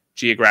best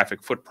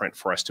geographic footprint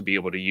for us to be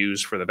able to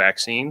use for the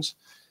vaccines.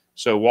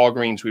 So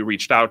Walgreens we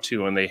reached out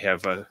to, and they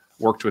have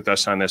worked with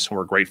us on this, and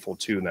we're grateful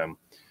to them.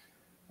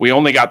 We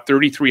only got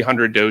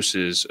 3,300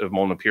 doses of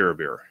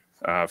molnupiravir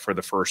for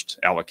the first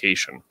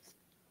allocation.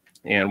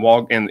 And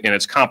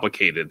it's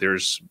complicated.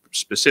 There's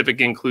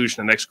specific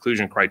inclusion and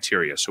exclusion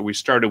criteria. So we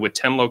started with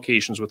 10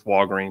 locations with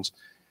Walgreens.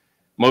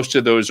 Most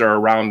of those are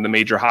around the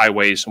major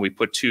highways, and we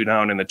put 2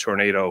 down in the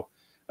tornado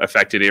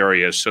affected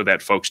areas so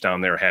that folks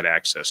down there had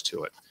access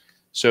to it.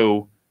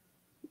 So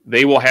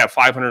they will have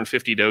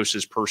 550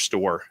 doses per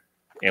store,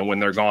 and when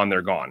they're gone,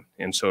 they're gone.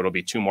 And so it'll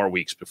be 2 more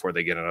weeks before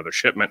they get another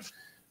shipment.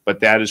 But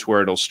that is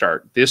where it'll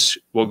start. This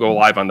will go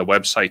live on the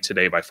website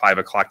today by 5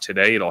 o'clock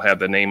today. It'll have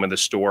the name of the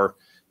store,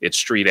 its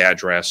street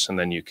address, and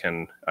then you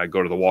can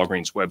go to the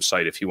Walgreens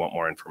website if you want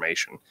more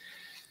information.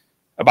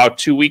 About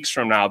 2 weeks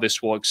from now,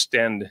 this will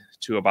extend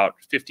to about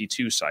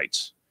 52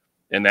 sites,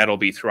 and that'll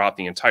be throughout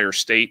the entire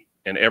state,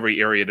 and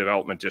every area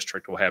development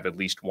district will have at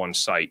least 1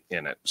 site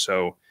in it.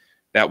 So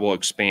that will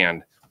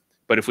expand.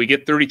 But if we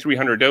get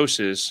 3,300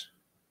 doses,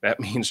 that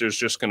means there's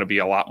just going to be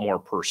a lot more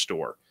per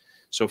store.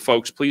 So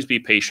folks, please be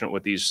patient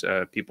with these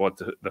people at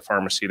the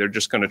pharmacy. They're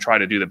just going to try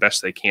to do the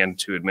best they can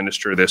to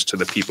administer this to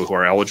the people who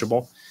are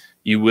eligible.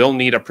 You will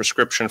need a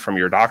prescription from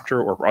your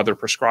doctor or other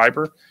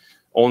prescriber.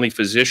 Only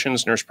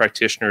physicians, nurse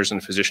practitioners,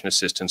 and physician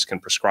assistants can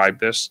prescribe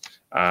this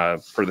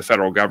for the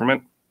federal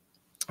government.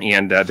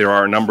 And there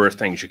are a number of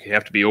things. You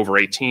have to be over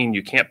 18.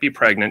 You can't be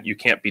pregnant. You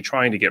can't be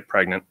trying to get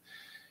pregnant.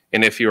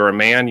 And if you're a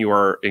man, you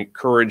are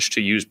encouraged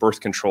to use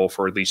birth control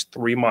for at least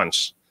 3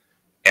 months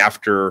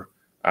after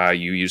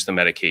you use the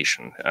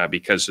medication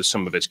because of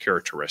some of its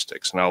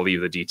characteristics. And I'll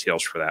leave the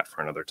details for that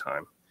for another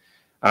time.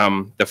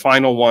 The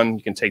final one,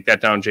 you can take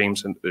that down,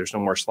 James, and there's no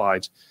more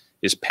slides,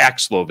 is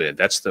Paxlovid.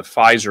 That's the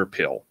Pfizer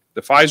pill.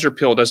 The Pfizer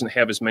pill doesn't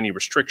have as many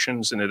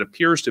restrictions, and it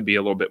appears to be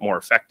a little bit more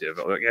effective,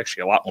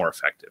 actually a lot more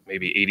effective,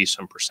 maybe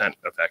 80%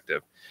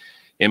 effective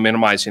in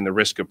minimizing the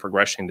risk of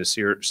progressing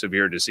to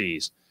severe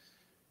disease.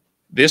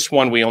 This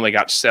one, we only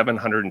got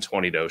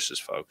 720 doses,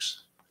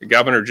 folks. The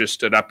governor just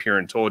stood up here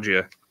and told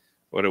you,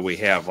 what do we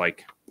have,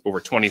 like over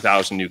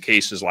 20,000 new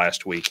cases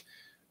last week.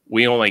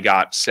 We only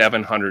got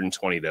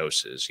 720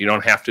 doses. You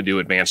don't have to do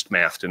advanced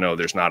math to know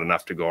there's not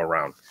enough to go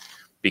around.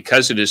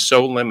 Because it is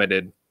so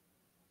limited,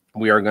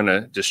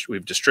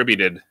 we've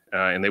distributed,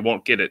 and they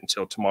won't get it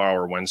until tomorrow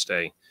or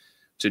Wednesday,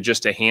 to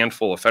just a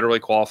handful of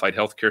federally qualified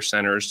healthcare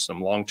centers, some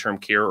long-term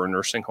care or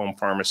nursing home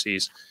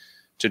pharmacies,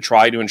 to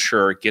try to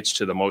ensure it gets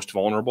to the most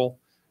vulnerable,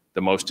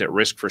 the most at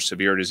risk for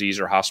severe disease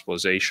or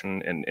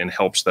hospitalization, and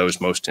helps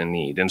those most in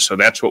need. And so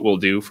that's what we'll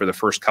do for the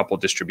first couple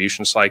of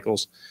distribution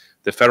cycles.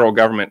 The federal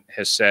government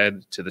has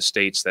said to the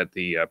states that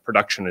the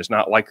production is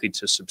not likely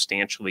to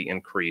substantially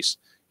increase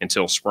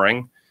until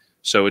spring.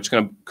 So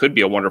could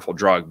be a wonderful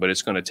drug, but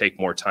it's going to take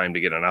more time to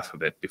get enough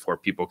of it before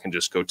people can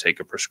just go take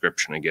a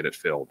prescription and get it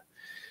filled.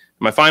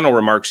 My final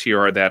remarks here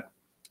are that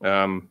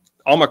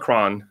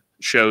Omicron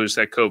shows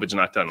that COVID's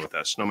not done with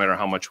us, no matter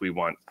how much we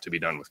want to be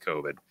done with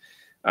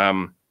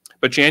COVID.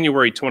 But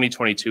January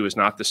 2022 is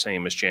not the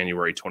same as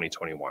January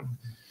 2021.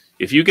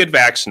 If you get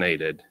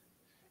vaccinated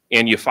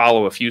and you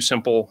follow a few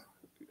simple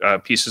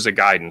pieces of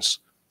guidance,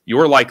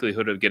 your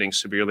likelihood of getting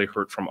severely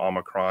hurt from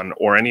Omicron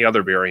or any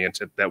other variant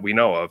that we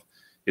know of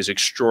is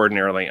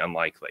extraordinarily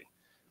unlikely.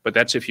 But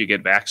that's if you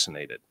get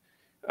vaccinated.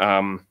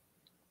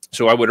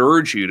 So I would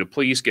urge you to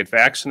please get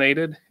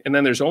vaccinated. And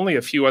then there's only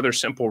a few other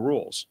simple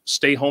rules.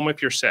 Stay home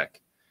if you're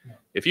sick.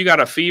 If you got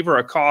a fever,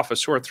 a cough, a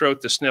sore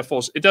throat, the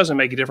sniffles, it doesn't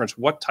make a difference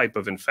what type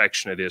of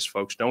infection it is,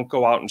 folks. Don't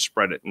go out and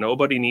spread it.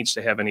 Nobody needs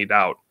to have any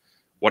doubt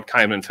what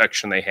kind of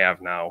infection they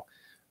have now.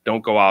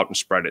 Don't go out and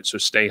spread it. So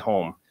stay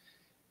home.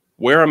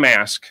 Wear a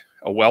mask,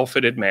 a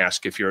well-fitted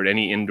mask if you're at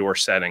any indoor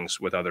settings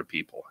with other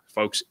people.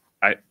 Folks,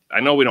 I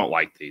know we don't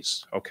like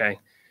these, okay?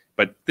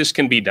 But this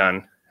can be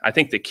done. I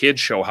think the kids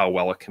show how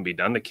well it can be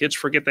done. The kids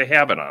forget they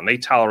have it on. They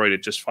tolerate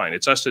it just fine.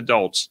 It's us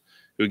adults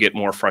who get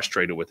more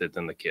frustrated with it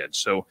than the kids.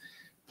 So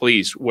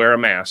please wear a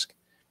mask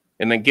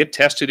and then get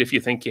tested if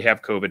you think you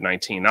have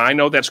COVID-19. Now, I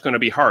know that's going to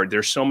be hard.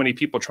 There's so many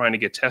people trying to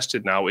get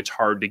tested now, it's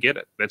hard to get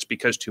it. That's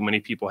because too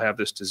many people have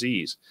this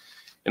disease.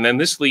 And then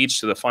this leads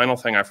to the final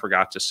thing I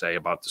forgot to say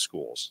about the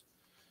schools.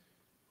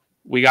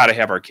 We got to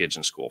have our kids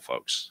in school,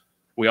 folks.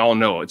 We all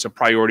know it's a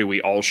priority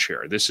we all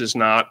share. This is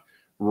not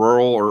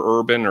rural or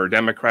urban or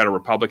Democrat or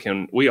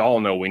Republican. We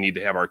all know we need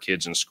to have our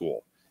kids in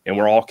school, and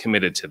we're all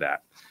committed to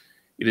that.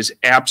 It is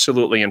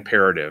absolutely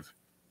imperative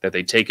that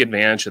they take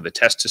advantage of the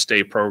Test to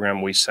Stay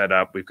program we set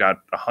up. We've got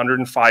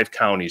 105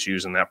 counties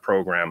using that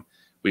program.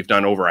 We've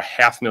done over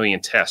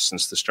 500,000 tests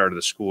since the start of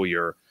the school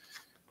year.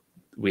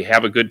 We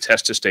have a good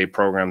Test to Stay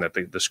program that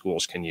the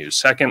schools can use.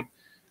 Second,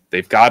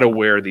 they've got to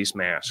wear these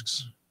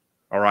masks.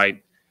 All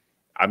right.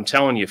 I'm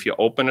telling you, if you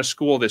open a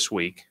school this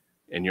week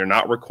and you're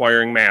not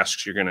requiring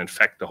masks, you're going to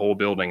infect the whole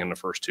building in the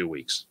first 2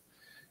 weeks.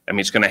 I mean,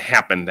 it's going to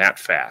happen that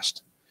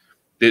fast.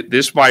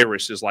 This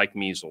virus is like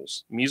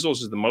measles.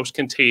 Measles is the most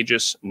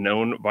contagious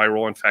known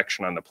viral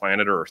infection on the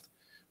planet Earth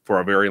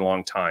for a very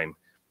long time.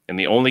 And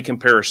the only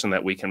comparison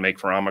that we can make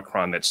for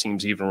Omicron that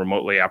seems even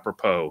remotely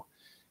apropos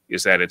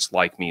is that it's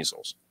like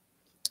measles.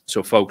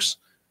 So folks,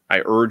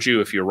 I urge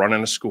you, if you're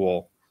running a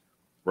school,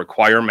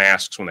 require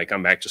masks when they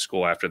come back to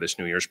school after this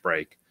New Year's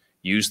break.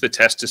 Use the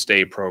Test to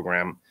Stay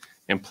program.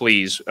 And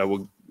please,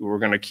 we're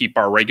going to keep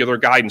our regular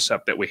guidance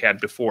up that we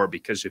had before,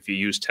 because if you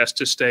use Test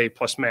to Stay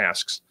plus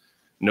masks,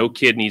 no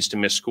kid needs to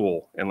miss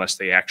school unless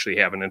they actually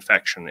have an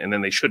infection. And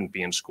then they shouldn't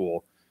be in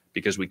school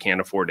because we can't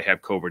afford to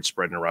have COVID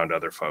spreading around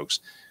other folks.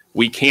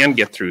 We can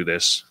get through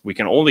this. We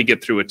can only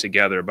get through it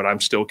together, but I'm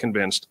still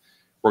convinced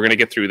we're going to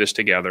get through this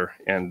together.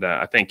 And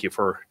I thank you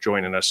for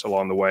joining us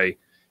along the way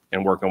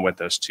and working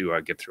with us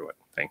to get through it.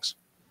 Thanks.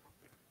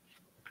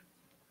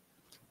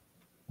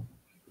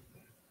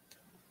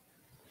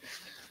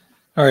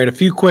 All right, a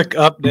few quick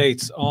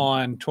updates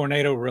on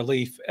tornado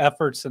relief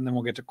efforts, and then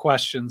we'll get to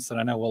questions that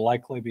I know will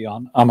likely be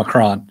on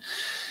Omicron.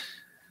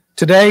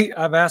 Today,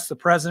 I've asked the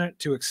president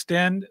to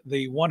extend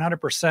the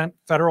 100%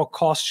 federal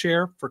cost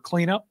share for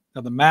cleanup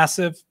of the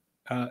massive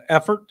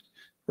effort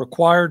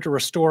required to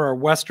restore our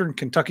western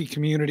Kentucky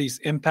communities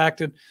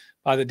impacted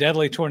by the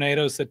deadly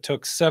tornadoes that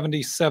took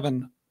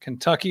 77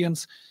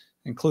 Kentuckians,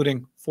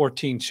 including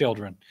 14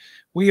 children.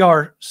 We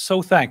are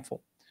so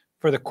thankful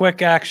for the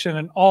quick action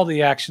and all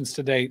the actions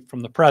to date from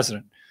the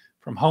president,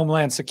 from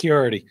Homeland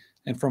Security,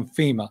 and from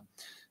FEMA.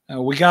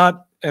 We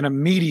got an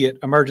immediate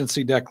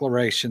emergency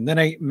declaration, then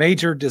a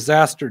major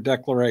disaster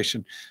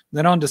declaration.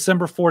 Then on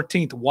December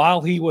 14th,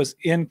 while he was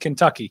in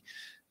Kentucky,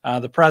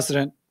 the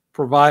president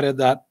provided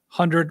that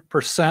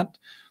 100%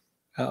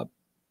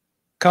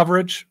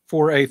 coverage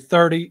for a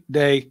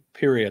 30-day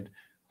period.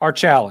 Our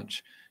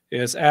challenge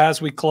is, as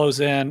we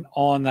close in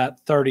on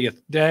that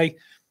 30th day,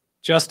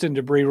 just in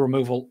debris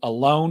removal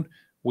alone,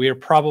 we are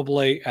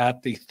probably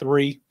at the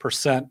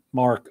 3%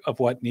 mark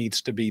of what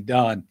needs to be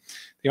done.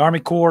 The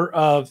Army Corps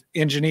of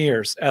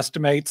Engineers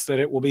estimates that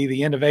it will be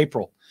the end of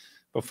April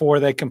before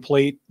they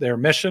complete their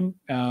mission,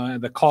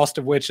 the cost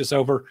of which is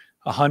over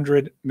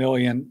 $100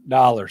 million.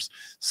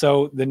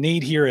 So the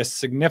need here is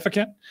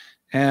significant,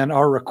 and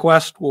our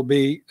request will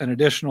be an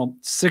additional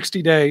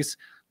 60 days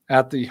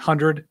at the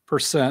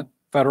 100%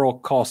 federal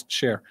cost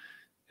share.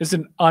 It's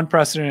an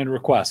unprecedented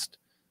request.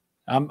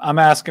 I'm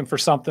asking for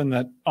something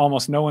that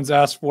almost no one's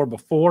asked for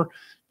before,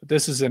 but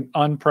this is an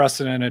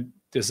unprecedented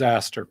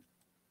disaster.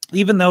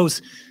 Even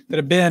those that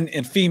have been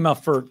in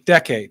FEMA for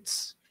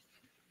decades,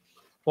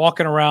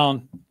 walking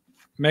around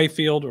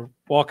Mayfield or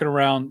walking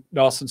around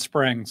Dawson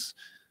Springs,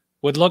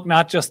 would look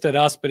not just at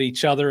us, but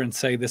each other and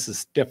say, this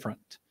is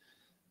different.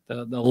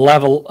 The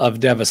level of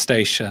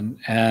devastation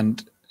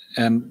and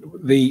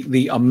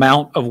the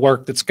amount of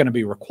work that's going to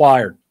be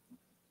required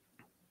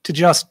to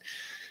just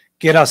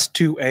get us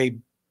to a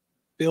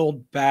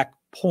build back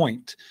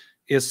point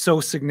is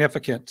so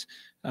significant.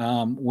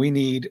 We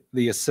need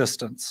the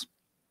assistance.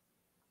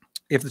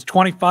 If the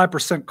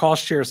 25%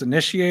 cost share is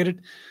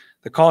initiated,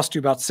 the cost to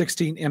about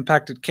 16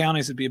 impacted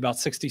counties would be about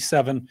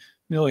 $67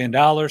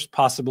 million,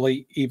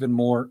 possibly even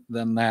more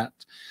than that.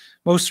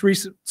 Most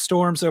recent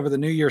storms over the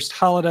New Year's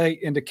holiday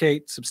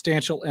indicate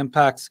substantial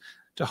impacts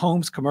to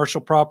homes,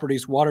 commercial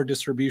properties, water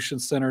distribution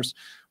centers,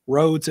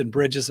 roads, and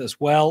bridges as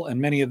well,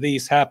 and many of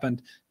these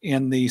happened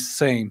in these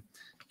same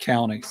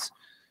counties.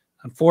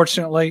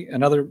 Unfortunately,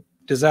 another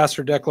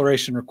disaster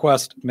declaration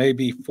request may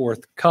be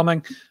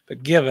forthcoming,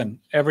 but given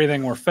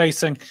everything we're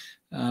facing,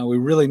 we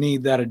really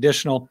need that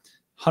additional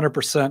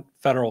 100%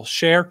 federal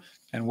share,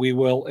 and we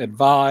will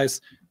advise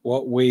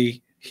what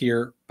we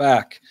hear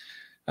back.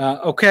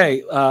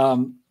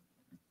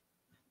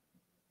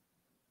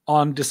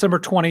 On December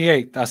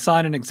 28th, I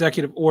signed an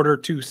executive order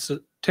to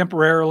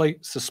temporarily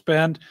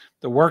suspend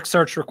the work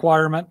search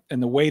requirement in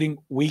the waiting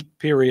week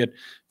period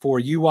for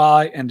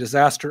UI and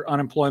disaster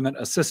unemployment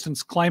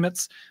assistance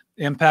claimants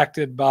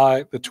impacted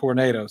by the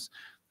tornadoes.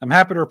 I'm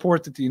happy to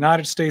report that the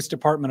United States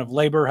Department of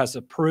Labor has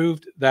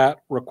approved that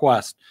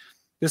request.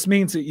 This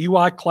means that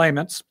UI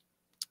claimants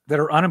that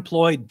are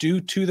unemployed due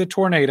to the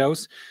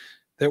tornadoes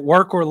that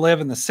work or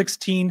live in the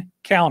 16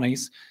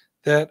 counties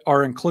that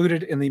are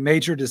included in the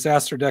major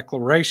disaster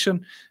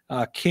declaration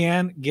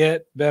can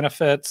get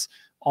benefits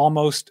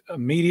almost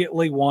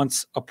immediately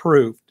once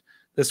approved.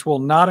 This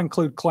will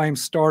include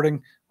claims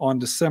starting on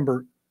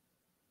December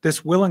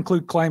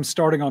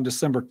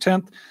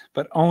 10th,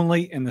 but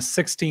only in the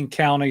 16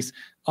 counties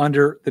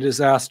under the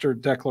disaster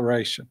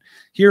declaration.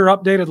 Here are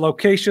updated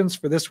locations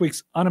for this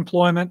week's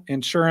unemployment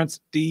insurance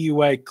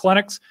DUA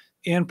clinics,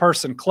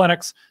 in-person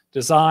clinics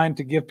designed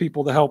to give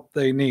people the help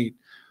they need.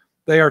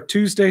 They are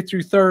Tuesday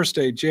through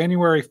Thursday,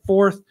 January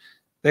 4th.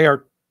 They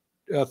are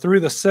through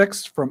the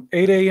 6th from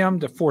 8 a.m.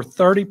 to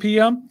 4:30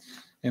 p.m.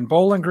 In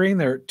Bowling Green,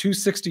 they're at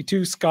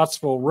 262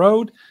 Scottsville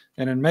Road.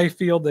 And in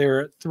Mayfield,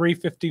 they're at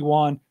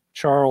 351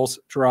 Charles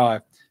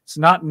Drive. It's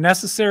not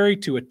necessary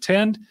to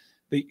attend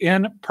the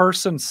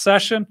in-person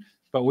session,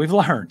 but we've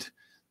learned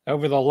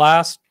over the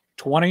last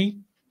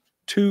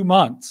 22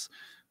 months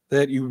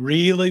that you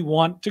really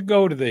want to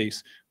go to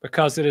these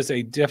because it is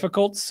a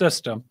difficult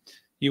system.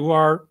 You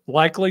are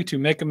likely to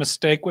make a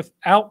mistake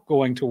without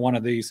going to one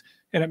of these,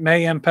 and it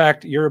may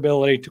impact your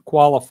ability to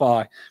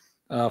qualify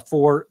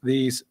for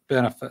these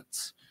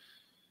benefits.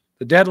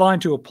 The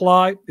deadline to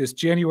apply is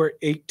January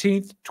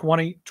 18th,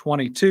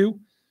 2022.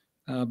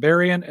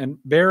 Barron and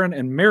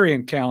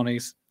Marion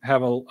counties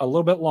have a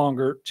little bit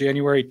longer,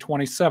 January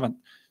 27th,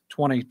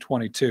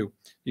 2022.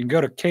 You can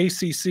go to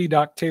kcc.ky.gov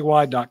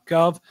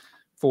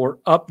for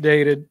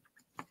updated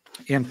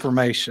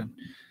information.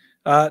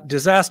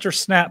 Disaster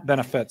SNAP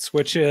benefits,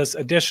 which is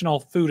additional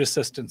food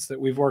assistance that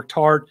we've worked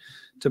hard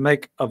to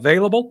make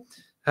available,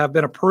 have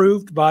been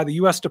approved by the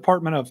U.S.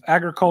 Department of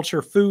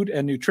Agriculture, Food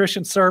and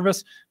Nutrition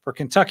Service for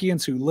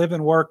Kentuckians who live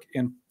and work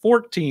in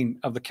 14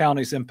 of the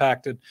counties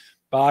impacted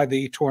by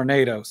the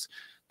tornadoes.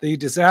 The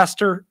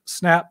disaster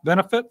SNAP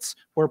benefits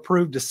were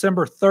approved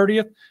December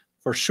 30th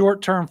for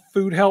short-term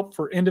food help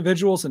for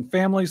individuals and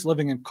families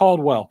living in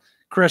Caldwell,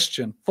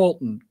 Christian,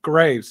 Fulton,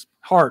 Graves,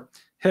 Hart,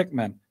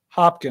 Hickman,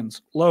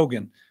 Hopkins,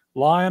 Logan,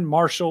 Lyon,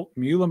 Marshall,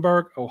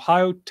 Muhlenberg,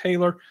 Ohio,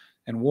 Taylor,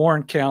 and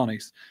Warren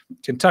counties.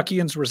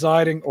 Kentuckians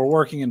residing or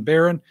working in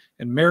Barron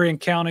and Marion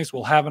counties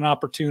will have an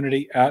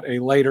opportunity at a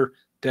later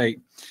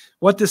date.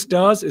 What this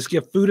does is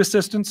give food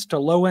assistance to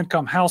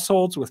low-income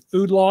households with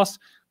food loss,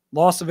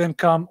 loss of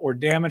income, or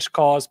damage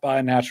caused by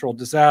a natural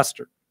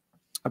disaster.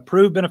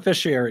 Approved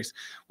beneficiaries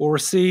will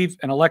receive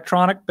an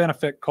electronic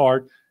benefit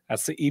card.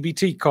 That's the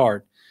EBT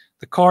card.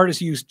 The card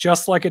is used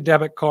just like a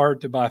debit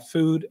card to buy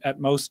food at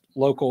most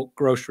local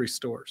grocery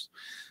stores.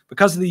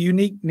 Because of the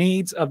unique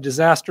needs of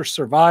disaster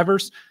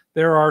survivors,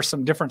 there are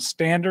some different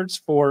standards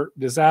for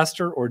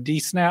disaster or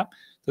DSNAP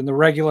than the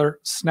regular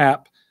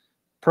SNAP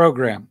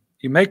program.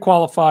 You may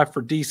qualify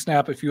for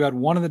DSNAP if you had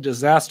one of the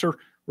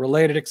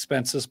disaster-related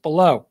expenses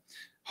below: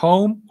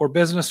 home or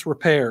business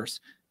repairs,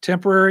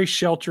 temporary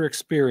shelter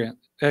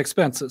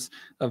expenses,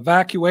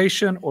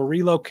 evacuation or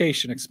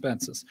relocation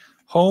expenses,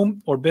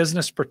 home or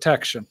business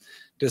protection,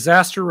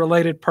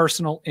 disaster-related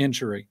personal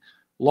injury,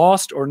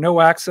 lost or no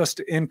access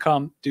to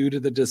income due to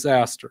the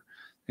disaster.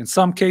 In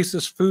some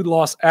cases, food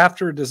loss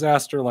after a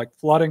disaster like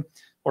flooding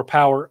or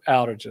power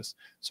outages.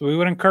 So we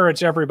would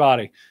encourage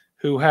everybody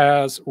who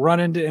has run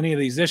into any of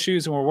these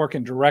issues, and we're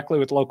working directly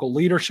with local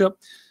leadership,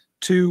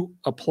 to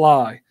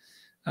apply.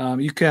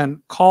 You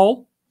can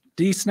call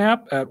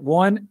DSNAP at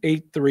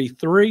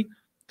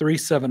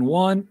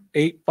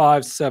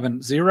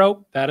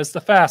 1-833-371-8570. That is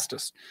the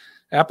fastest.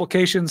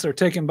 Applications are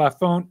taken by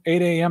phone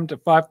 8 a.m. to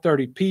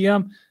 5:30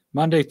 p.m.,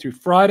 Monday through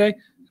Friday,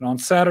 and on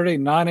Saturday,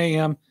 9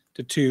 a.m.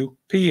 to 2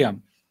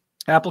 p.m.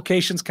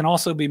 Applications can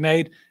also be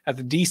made at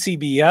the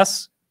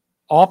DCBS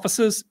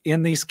offices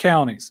in these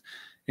counties.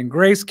 In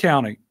Grays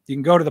County, you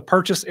can go to the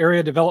Purchase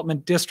Area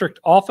Development District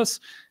office,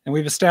 and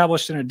we've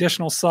established an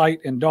additional site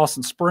in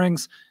Dawson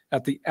Springs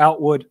at the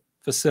Outwood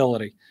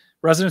facility.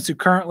 Residents who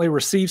currently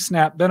receive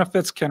SNAP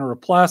benefits can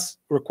request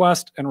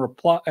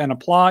and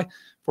apply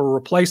for a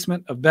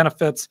replacement of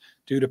benefits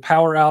due to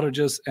power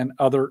outages and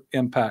other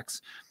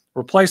impacts.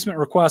 Replacement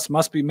requests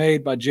must be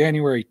made by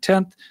January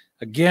 10th.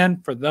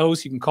 Again, for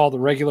those, you can call the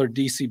regular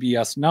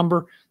DCBS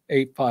number,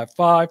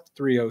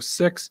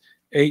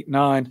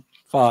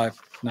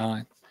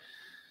 855-306-8959.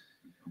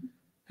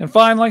 And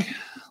finally,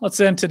 let's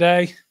end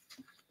today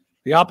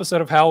the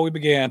opposite of how we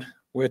began,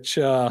 which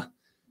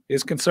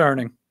is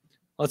concerning.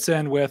 Let's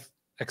end with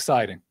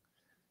exciting.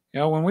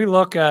 When we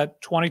look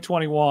at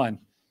 2021,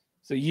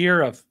 it's a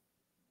year of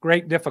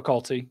great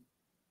difficulty,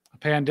 a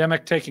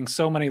pandemic taking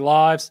so many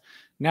lives,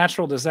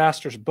 natural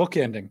disasters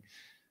bookending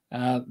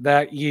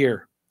that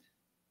year.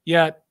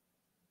 Yet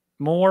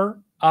more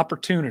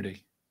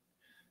opportunity,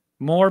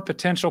 more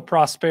potential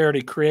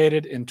prosperity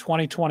created in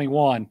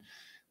 2021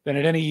 than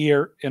at any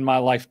year in my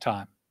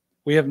lifetime.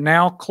 We have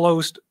now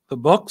closed the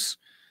books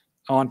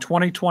on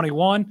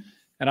 2021,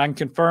 and I can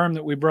confirm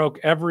that we broke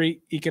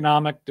every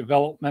economic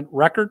development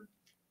record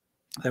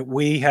that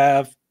we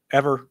have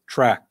ever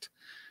tracked.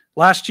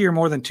 Last year,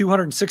 more than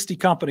 260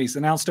 companies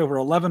announced over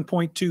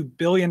 $11.2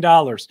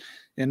 billion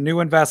in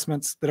new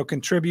investments that will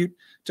contribute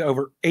to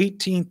over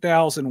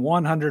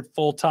 18,100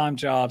 full-time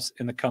jobs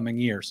in the coming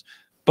years.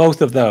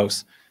 Both of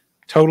those,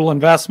 total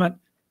investment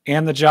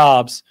and the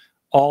jobs,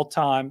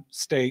 all-time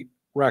state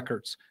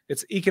records.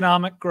 It's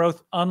economic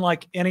growth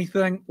unlike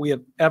anything we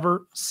have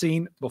ever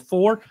seen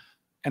before,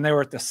 and they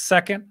were at the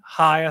second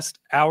highest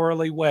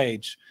hourly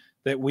wage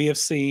that we have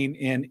seen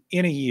in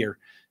any year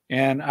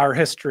in our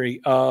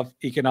history of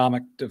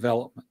economic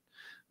development.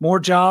 More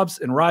jobs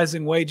and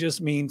rising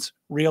wages means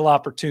real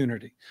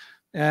opportunity.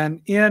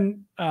 And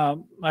in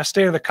my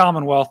State of the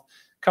Commonwealth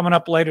coming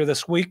up later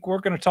this week, we're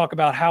going to talk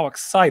about how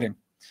exciting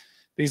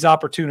these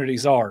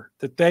opportunities are,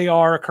 that they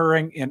are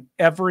occurring in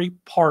every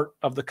part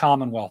of the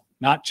Commonwealth,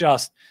 not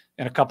just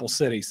in a couple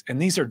cities. And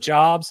these are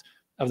jobs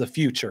of the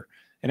future.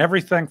 And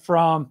everything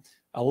from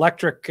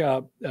electric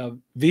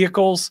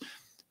vehicles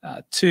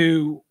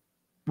to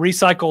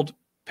recycled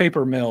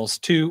paper mills,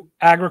 to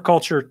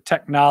agriculture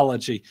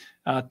technology,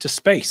 to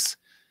space.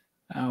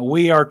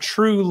 We are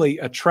truly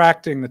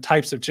attracting the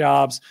types of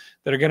jobs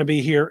that are going to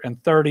be here in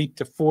 30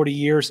 to 40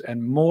 years,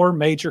 and more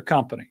major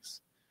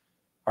companies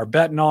are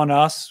betting on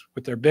us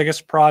with their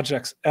biggest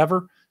projects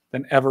ever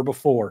than ever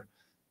before.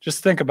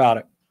 Just think about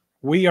it.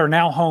 We are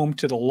now home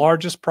to the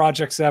largest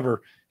projects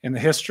ever in the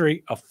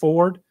history of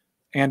Ford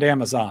and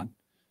Amazon,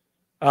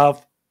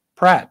 of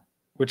Pratt,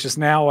 which is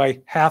now a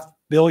 $500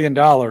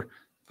 million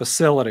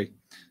facility.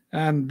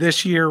 And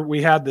this year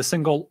we had the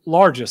single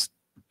largest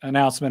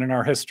announcement in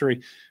our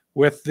history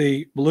with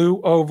the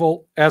Blue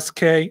Oval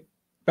SK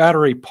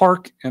Battery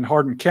Park in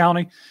Hardin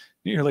County,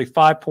 nearly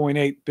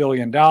 $5.8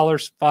 billion,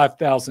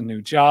 5,000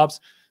 new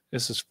jobs.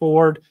 This is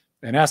Ford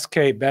and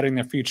SK betting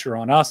their future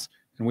on us,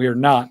 and we are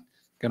not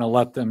going to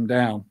let them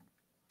down.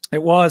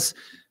 It was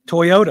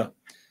Toyota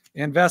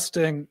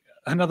investing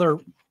another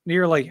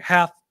nearly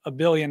 $500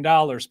 million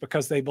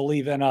because they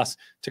believe in us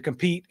to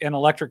compete in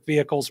electric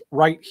vehicles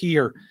right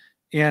here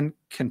in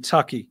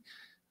Kentucky.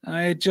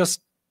 It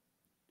just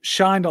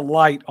shined a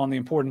light on the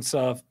importance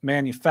of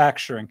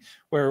manufacturing,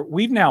 where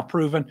we've now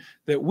proven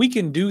that we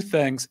can do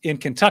things in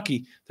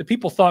Kentucky that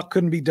people thought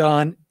couldn't be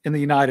done in the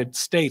United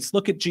States.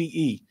 Look at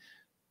GE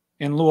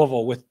in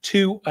Louisville with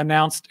 2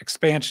 announced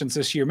expansions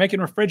this year,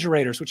 making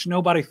refrigerators, which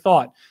nobody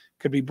thought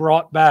could be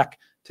brought back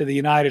to the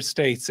United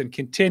States, and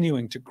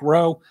continuing to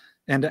grow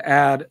and to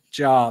add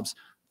jobs.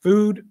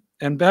 Food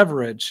and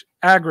beverage,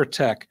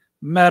 agritech,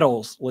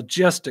 metals,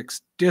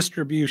 logistics,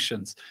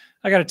 distributions.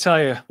 I got to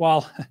tell you,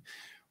 while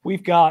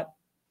we've got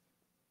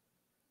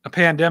a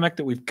pandemic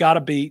that we've got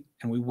to beat,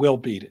 and we will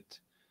beat it.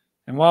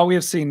 And while we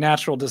have seen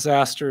natural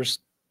disasters,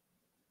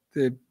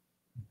 the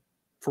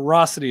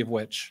ferocity of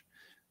which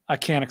I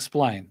can't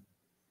explain,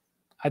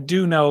 I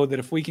do know that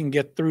if we can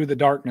get through the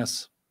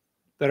darkness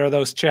that are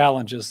those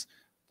challenges,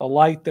 the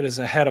light that is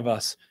ahead of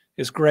us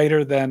is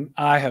greater than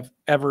I have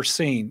ever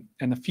seen.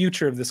 And the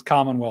future of this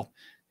Commonwealth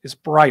is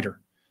brighter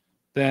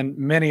than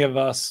many of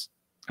us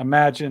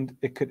imagined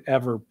it could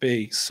ever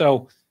be.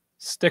 So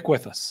stick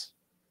with us.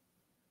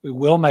 We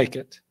will make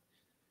it.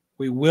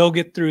 We will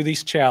get through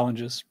these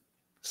challenges.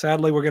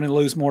 Sadly, we're going to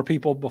lose more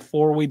people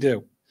before we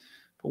do.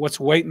 But what's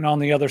waiting on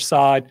the other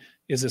side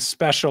is as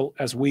special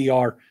as we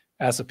are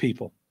as a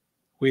people.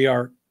 We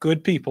are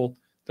good people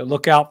that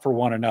look out for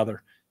one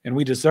another, and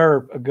we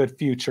deserve a good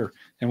future,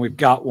 and we've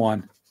got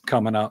one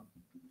coming up.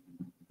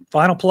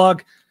 Final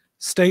plug,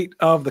 State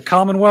of the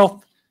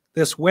Commonwealth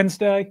this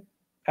Wednesday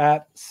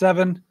at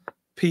 7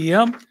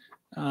 p.m.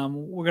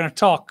 We're going to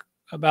talk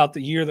about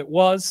the year that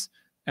was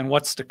and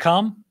what's to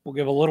come. We'll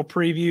give a little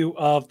preview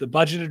of the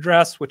budget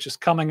address, which is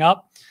coming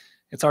up.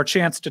 It's our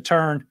chance to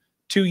turn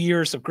 2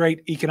 years of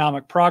great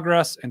economic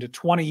progress into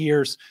 20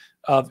 years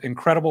of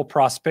incredible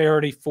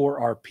prosperity for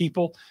our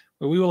people,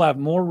 where we will have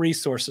more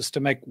resources to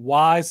make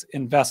wise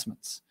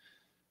investments,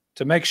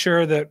 to make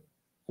sure that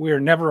we are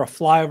never a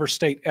flyover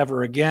state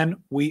ever again.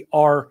 We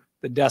are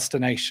the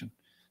destination.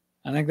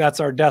 I think that's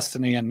our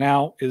destiny, and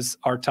now is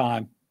our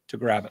time to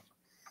grab it.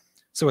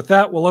 So with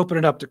that, we'll open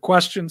it up to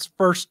questions.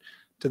 First,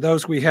 to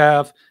those we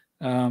have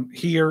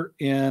here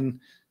in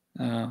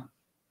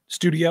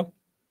studio,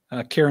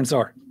 Karen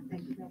Czar.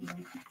 Thank you, Governor.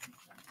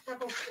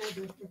 Several school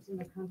districts in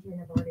the country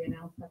have already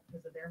announced that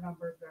because of their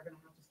numbers, they're going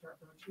to have to start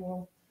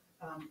virtual.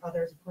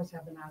 Others, of course,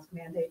 have the mask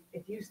mandate.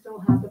 If you still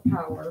have the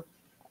power,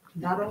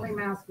 not only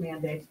mask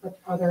mandates, but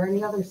are there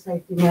any other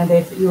safety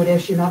mandates that you would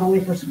issue, not only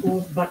for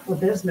schools, but for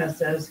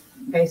businesses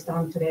based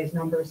on today's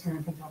numbers here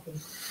in Kentucky?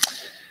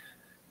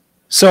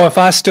 So if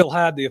I still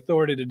had the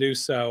authority to do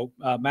so,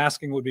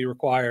 masking would be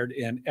required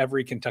in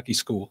every Kentucky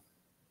school,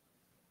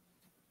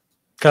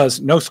 because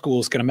no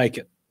school is going to make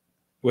it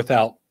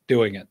without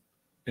doing it.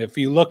 If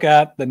you look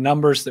at the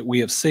numbers that we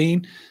have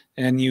seen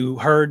and you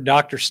heard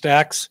Dr.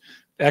 Stack's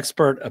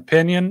expert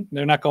opinion,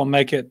 they're not going to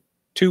make it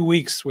 2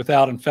 weeks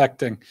without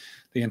infecting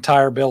the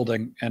entire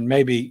building, and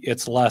maybe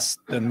it's less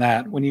than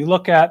that. When you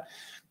look at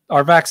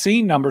our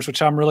vaccine numbers,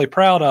 which I'm really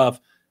proud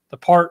of, the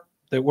part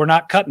that we're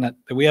not cutting it,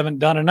 that we haven't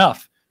done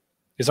enough,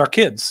 is our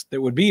kids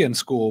that would be in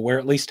school, where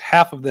at least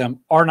half of them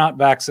are not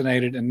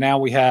vaccinated, and now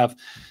we have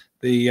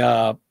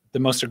the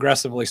most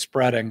aggressively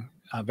spreading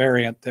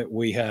variant that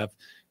we have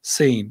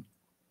seen.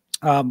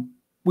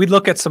 We'd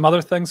look at some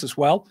other things as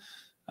well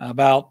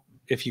about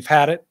if you've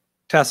had it,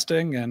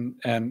 testing,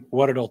 and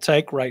what it'll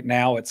take. Right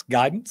now, it's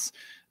guidance.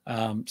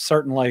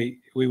 Certainly,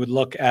 we would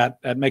look at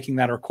making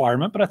that a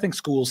requirement, but I think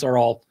schools are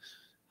all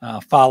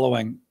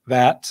following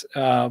that.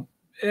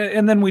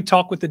 And then we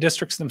talk with the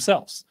districts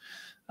themselves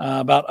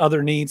about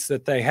other needs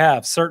that they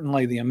have.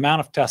 Certainly, the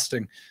amount of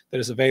testing that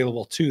is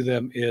available to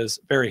them is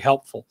very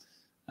helpful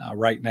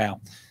right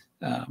now.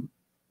 I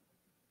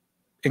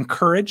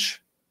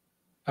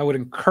would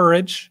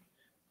encourage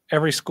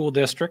every school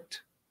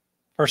district,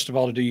 first of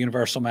all, to do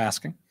universal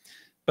masking,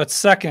 but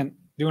second,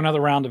 do another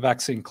round of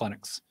vaccine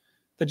clinics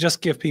that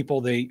just give people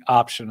the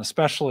option,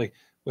 especially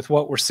with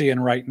what we're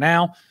seeing right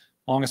now.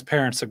 As long as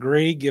parents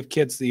agree, give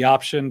kids the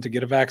option to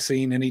get a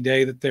vaccine any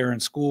day that they're in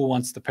school.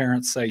 Once the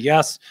parents say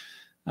yes,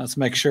 let's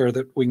make sure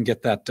that we can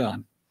get that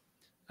done.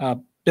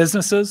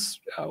 Businesses,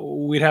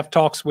 we'd have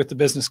talks with the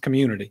business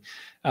community.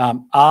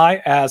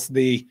 I, as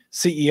the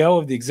CEO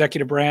of the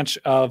executive branch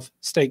of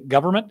state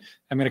government,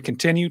 am going to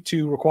continue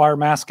to require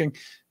masking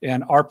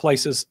in our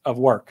places of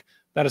work.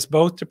 That is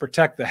both to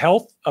protect the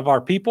health of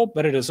our people,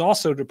 but it is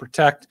also to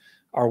protect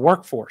our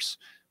workforce.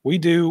 We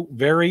do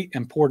very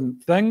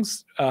important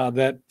things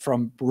that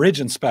from bridge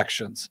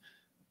inspections,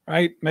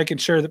 right? Making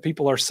sure that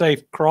people are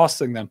safe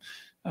crossing them,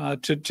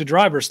 to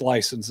driver's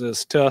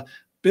licenses, to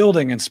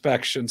building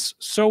inspections,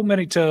 so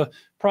many, to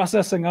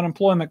processing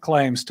unemployment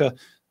claims, to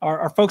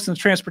our folks in the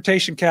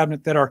transportation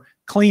cabinet that are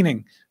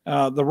cleaning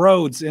the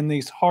roads in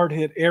these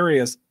hard-hit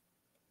areas.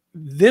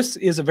 This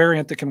is a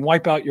variant that can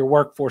wipe out your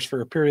workforce for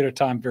a period of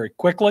time very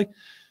quickly.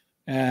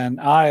 And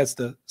I, as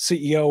the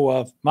CEO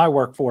of my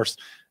workforce,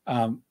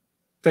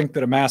 think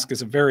that a mask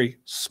is a very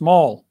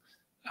small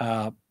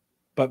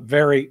but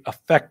very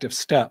effective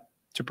step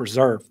to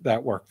preserve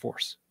that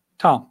workforce.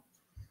 Tom.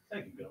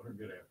 Thank you, Governor.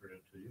 Good afternoon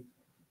to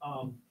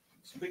you.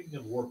 Speaking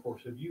of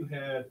workforce, have you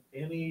had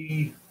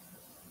any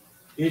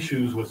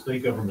issues with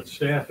state government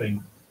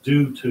staffing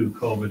due to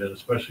COVID, and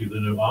especially the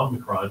new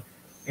Omicron?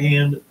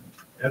 And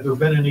have there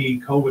been any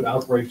COVID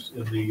outbreaks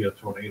in the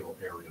tornado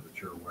area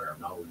that you're aware of?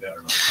 Now we've got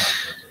enough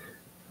time.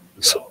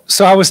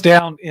 So I was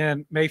down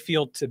in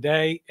Mayfield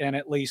today, and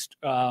at least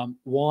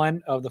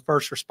one of the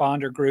first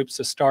responder groups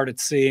has started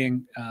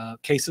seeing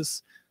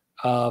cases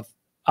of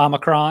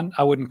Omicron.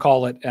 I wouldn't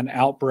call it an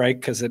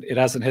outbreak because it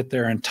hasn't hit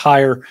their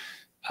entire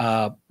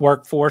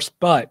workforce,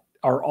 but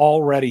are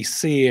already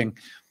seeing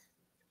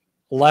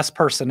less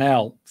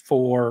personnel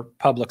for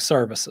public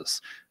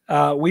services.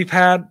 We've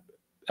had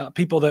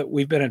people that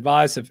we've been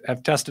advised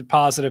have tested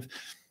positive,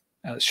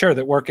 sure,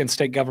 that work in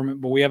state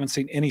government, but we haven't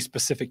seen any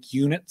specific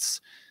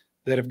units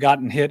that have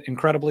gotten hit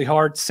incredibly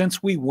hard.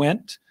 Since we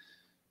went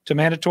to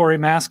mandatory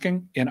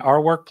masking in our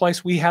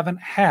workplace, we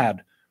haven't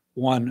had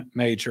one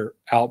major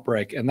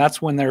outbreak. And that's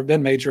when there have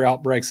been major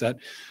outbreaks at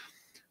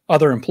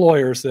other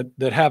employers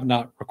that have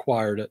not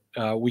required it.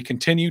 We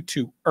continue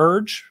to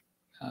urge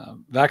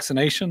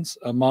vaccinations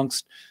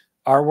amongst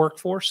our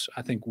workforce.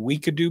 I think we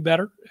could do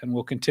better, and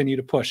we'll continue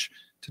to push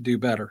to do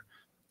better.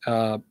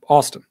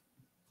 Austin.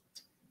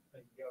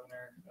 Thank you,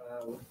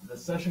 Governor. With the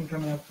session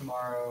coming up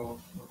tomorrow,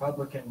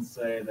 Republicans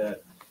say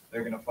that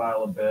they're going to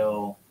file a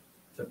bill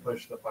to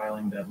push the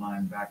filing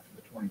deadline back to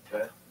the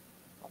 25th.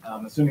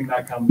 Assuming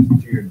that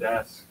comes to your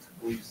desk,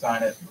 will you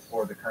sign it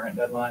before the current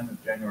deadline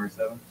of January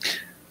 7th?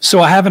 So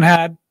I haven't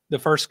had the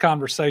first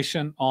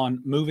conversation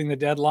on moving the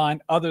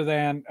deadline, other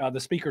than the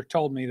speaker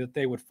told me that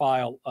they would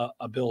file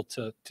a bill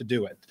to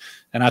do it.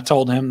 And I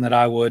told him that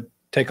I would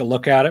take a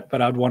look at it,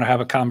 but I'd want to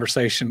have a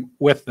conversation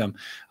with them.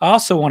 I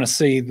also want to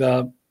see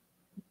the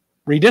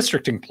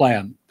redistricting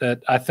plan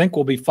that I think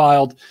will be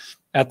filed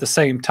at the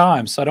same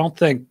time. So I don't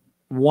think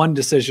one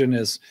decision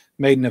is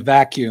made in a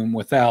vacuum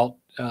without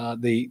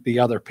the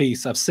other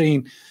piece. I've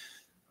seen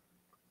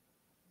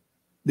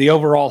the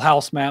overall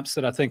house maps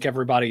that I think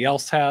everybody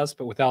else has,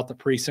 but without the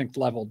precinct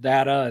level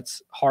data,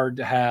 it's hard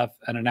to have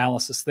an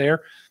analysis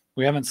there.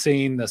 We haven't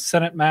seen the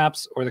Senate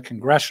maps or the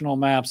congressional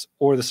maps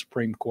or the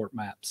Supreme Court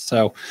maps.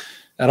 So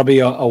that'll be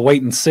a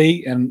wait and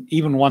see. And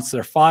even once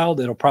they're filed,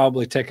 it'll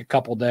probably take a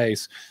couple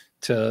days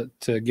to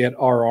get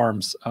our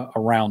arms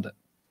around it.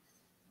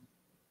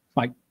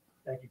 Mike.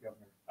 Thank you,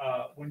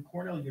 Governor. When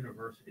Cornell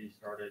University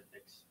started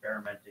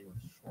experimenting with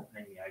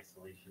shortening the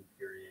isolation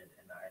period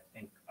in, I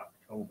think,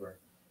 October,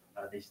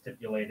 they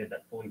stipulated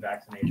that fully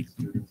vaccinated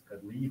students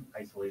could leave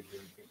isolation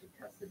if they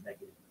tested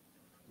negative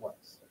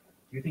twice.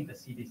 Do you think the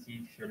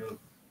CDC should have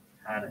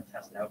had a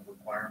test out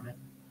requirement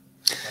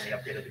when they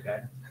updated the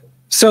guidance?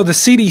 So the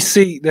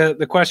CDC,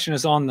 the question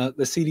is on the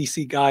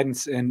CDC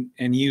guidance and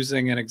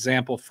using an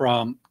example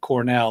from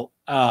Cornell.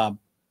 I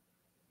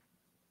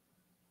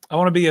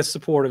want to be as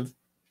supportive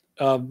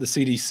of the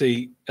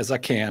CDC as I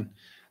can.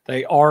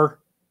 They are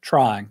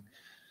trying,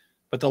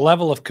 but the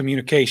level of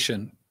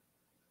communication,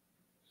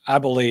 I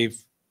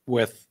believe,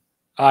 with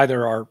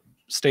either our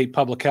state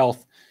public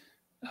health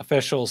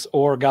officials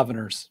or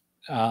governors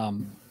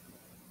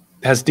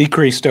has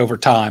decreased over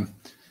time.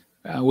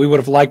 We would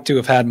have liked to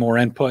have had more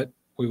input.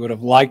 We would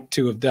have liked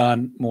to have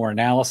done more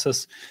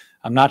analysis.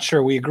 I'm not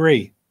sure we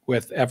agree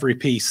with every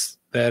piece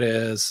that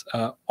is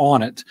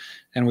on it.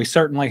 And we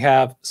certainly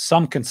have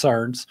some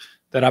concerns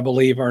that I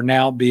believe are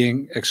now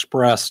being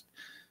expressed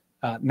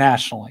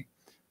nationally.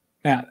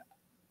 Now,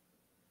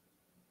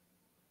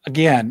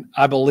 again,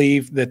 I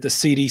believe that the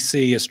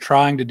CDC is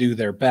trying to do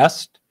their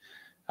best.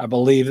 I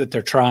believe that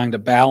they're trying to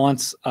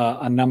balance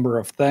a number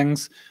of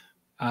things.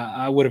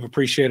 I would have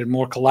appreciated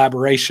more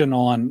collaboration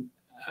on,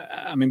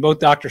 I mean, both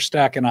Dr.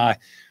 Stack and I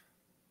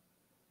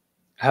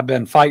have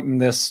been fighting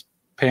this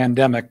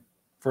pandemic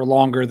for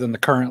longer than the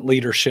current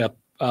leadership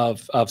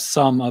of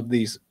some of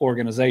these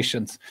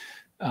organizations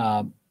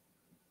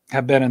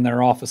have been in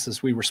their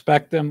offices. We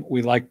respect them.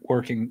 We like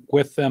working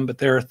with them, but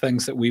there are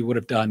things that we would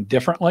have done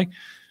differently.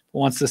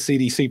 Once the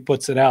CDC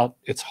puts it out,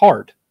 it's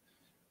hard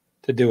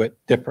to do it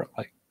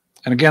differently.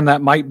 And again,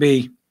 that might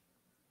be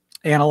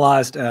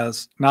analyzed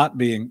as not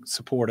being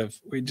supportive.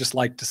 We'd just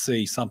like to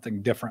see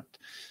something different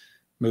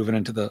moving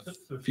into the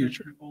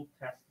future. Should people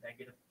test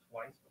negative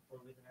twice before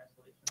leaving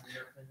isolation, in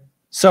your opinion?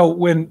 So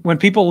when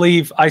people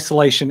leave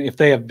isolation, if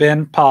they have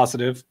been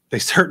positive, they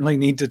certainly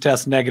need to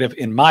test negative,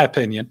 in my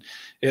opinion,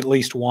 at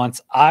least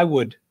once. I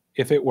would,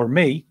 if it were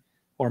me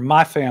or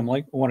my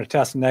family, want to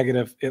test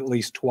negative at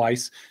least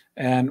twice.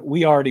 And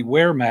we already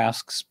wear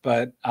masks,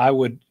 but I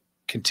would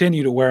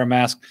continue to wear a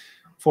mask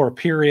for a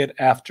period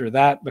after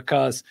that,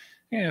 because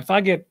if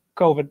I get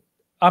COVID,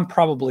 I'm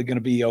probably going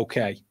to be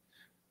okay,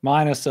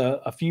 minus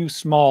a few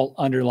small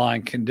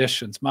underlying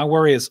conditions. My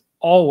worry has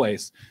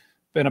always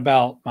been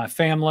about my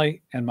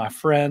family and my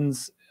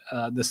friends,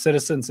 the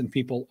citizens and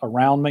people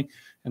around me.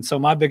 And so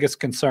my biggest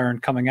concern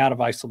coming out of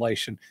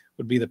isolation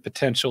would be the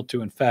potential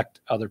to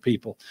infect other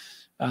people.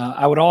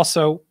 I would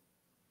also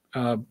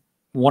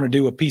want to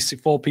do a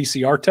full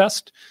PCR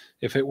test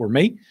if it were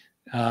me,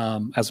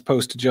 as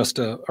opposed to just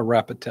a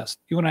rapid test.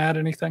 You want to add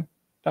anything,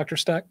 Dr.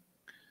 Stack?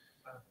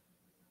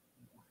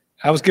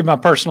 I was giving my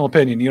personal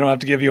opinion. You don't have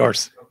to give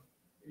yours.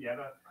 Yeah.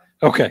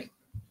 Okay.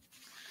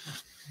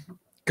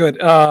 Good.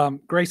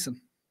 Grayson.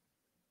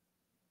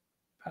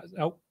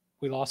 Oh,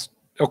 we lost.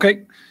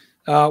 Okay.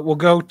 We'll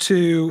go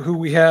to who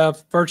we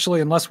have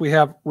virtually, unless we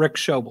have Rick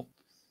Schobel.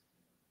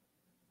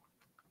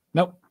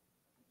 Nope.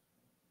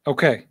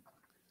 Okay.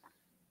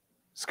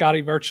 Scotty,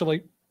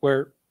 virtually,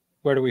 where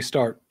do we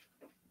start?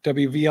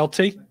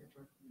 WVLT?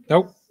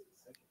 Nope.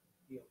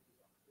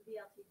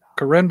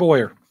 Corinne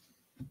Boyer.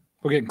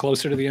 We're getting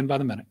closer to the end by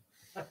the minute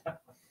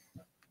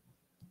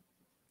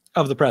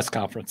of the press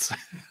conference.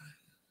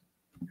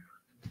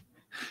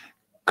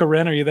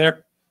 Corinne, are you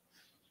there?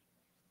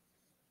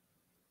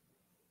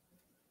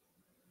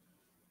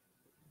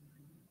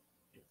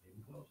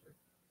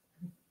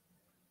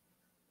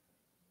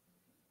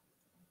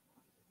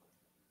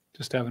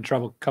 Just having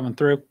trouble coming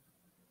through.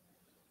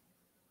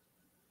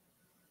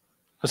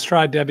 Let's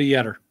try Debbie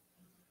Yetter.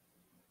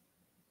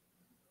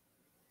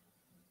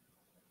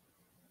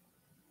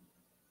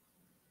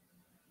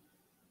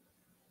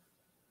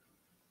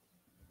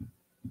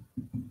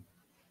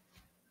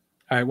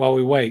 All right, while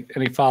we wait,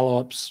 any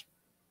follow-ups?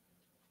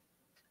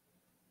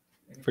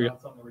 Any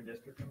thoughts on the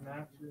redistricting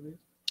maps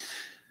released?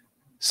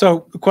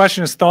 So the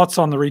question is thoughts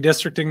on the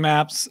redistricting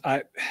maps.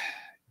 I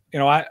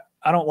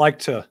don't like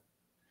to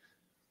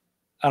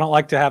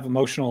have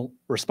emotional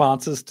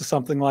responses to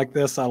something like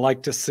this. I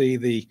like to see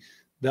the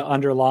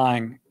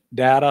underlying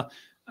data.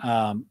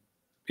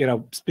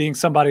 Being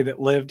somebody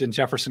that lived in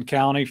Jefferson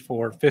County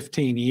for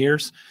 15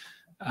 years,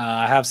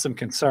 I have some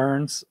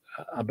concerns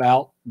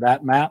about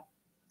that map.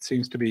 It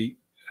seems to be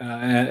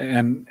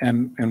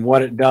and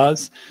what it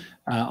does.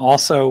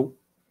 Also,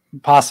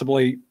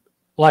 possibly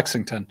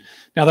Lexington.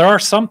 Now, there are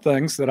some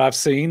things that I've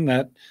seen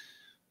that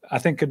I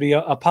think could be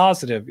a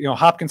positive.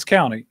 Hopkins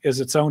County is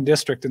its own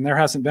district, and there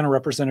hasn't been a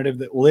representative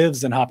that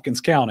lives in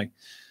Hopkins County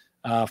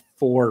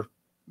for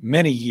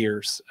many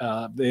years.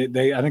 I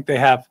think they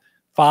have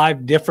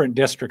 5 different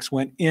districts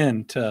went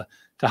into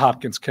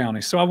Hopkins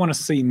County. So I want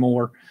to see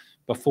more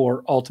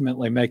before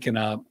ultimately making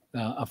a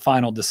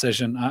final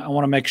decision. I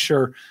want to make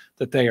sure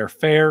that they are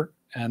fair,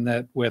 and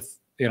that with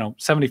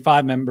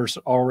 75 members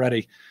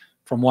already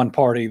from one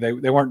party,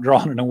 they weren't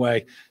drawn in a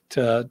way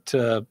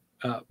to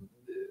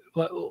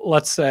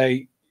let's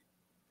say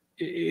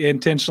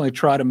intentionally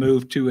try to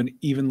move to an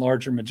even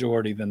larger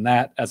majority than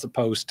that, as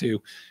opposed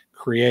to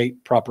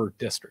create proper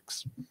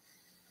districts.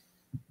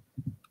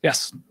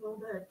 Yes. Will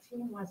the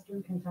Team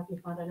Western Kentucky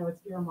Fund, I know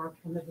it's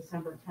earmarked from the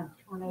December 10th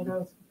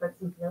tornadoes, but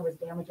since there was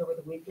damage over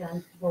the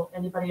weekend, will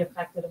anybody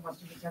affected in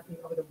Western Kentucky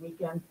over the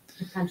weekend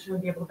potentially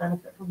be able to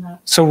benefit from that?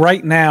 So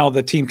right now,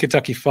 the Team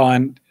Kentucky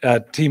Fund,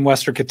 Team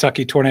Western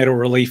Kentucky Tornado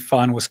Relief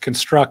Fund was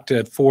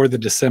constructed for the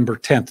December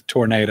 10th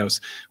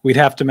tornadoes. We'd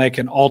have to make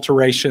an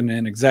alteration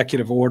in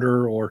executive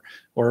order or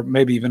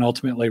maybe even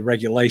ultimately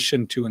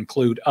regulation to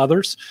include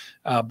others.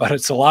 But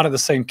it's a lot of the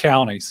same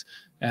counties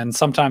and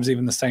sometimes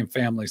even the same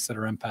families that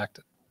are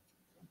impacted.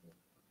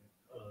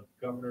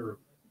 Governor,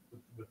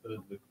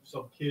 with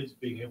some kids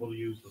being able to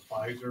use the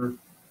Pfizer,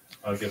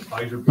 get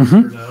Pfizer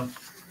booster now,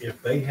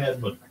 if they had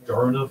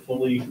Moderna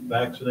fully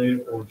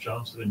vaccinated or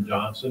Johnson &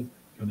 Johnson,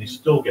 can they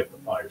still get the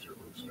Pfizer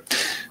booster?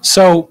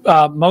 So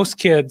most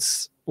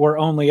kids were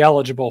only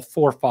eligible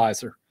for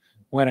Pfizer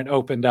when it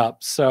opened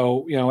up.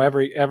 So, you know,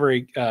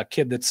 every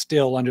kid that's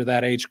still under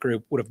that age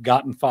group would have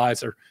gotten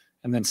Pfizer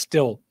and then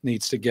still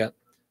needs to get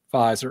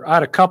Pfizer. I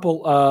had a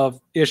couple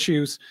of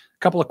issues, a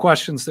couple of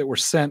questions that were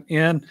sent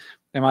in.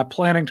 Am I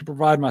planning to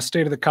provide my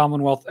State of the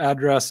Commonwealth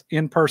address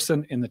in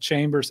person in the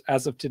chambers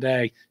as of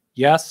today?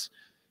 Yes.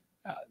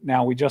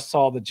 Now, we just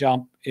saw the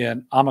jump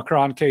in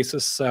Omicron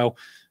cases, so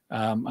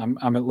I'm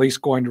at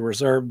least going to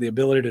reserve the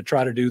ability to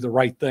try to do the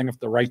right thing if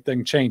the right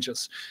thing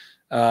changes.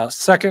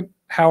 Second,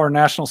 how are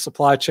national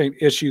supply chain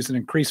issues and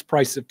increased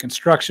price of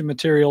construction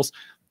materials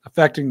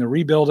affecting the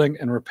rebuilding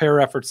and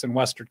repair efforts in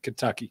Western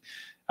Kentucky?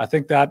 I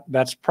think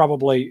that's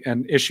probably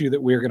an issue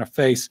that we're going to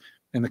face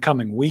in the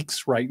coming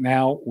weeks. Right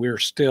now, we're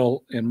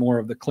still in more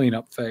of the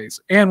cleanup phase.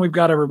 And we've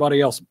got everybody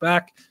else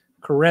back.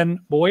 Corinne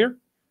Boyer.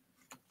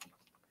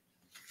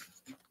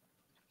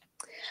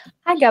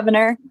 Hi,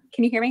 Governor.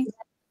 Can you hear me?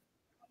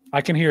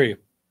 I can hear you.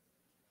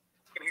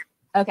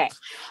 Okay.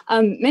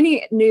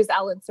 Many news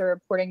outlets are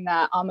reporting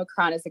that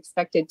Omicron is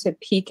expected to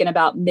peak in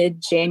about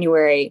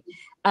mid-January.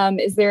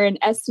 Is there an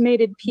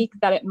estimated peak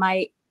that it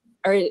might,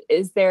 or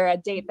is there a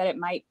date that it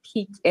might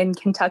peak in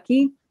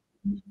Kentucky?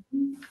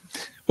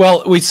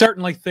 Well, we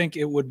certainly think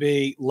it would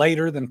be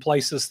later than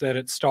places that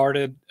it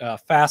started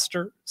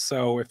faster.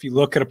 So if you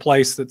look at a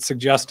place that's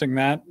suggesting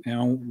that, you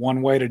know,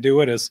 one way to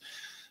do it is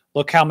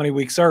look how many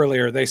weeks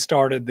earlier they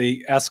started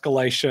the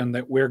escalation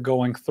that we're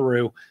going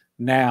through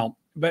now.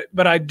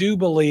 But I do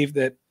believe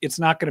that it's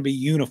not going to be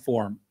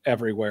uniform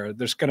everywhere.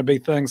 There's going to be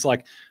things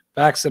like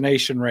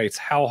vaccination rates,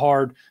 how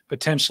hard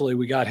potentially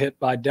we got hit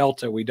by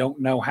Delta. We don't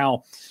know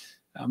how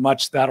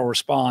much that'll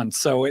respond.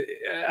 So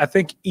I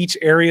think each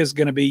area is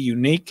going to be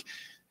unique.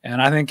 And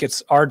I think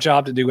it's our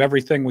job to do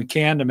everything we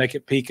can to make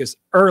it peak as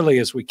early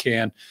as we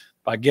can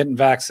by getting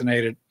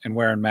vaccinated and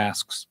wearing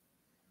masks.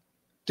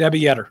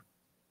 Debbie Yetter.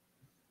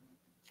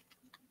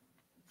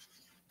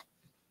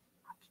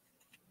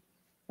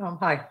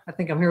 Hi, I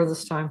think I'm here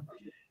this time.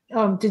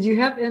 Did you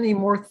have any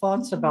more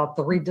thoughts about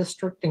the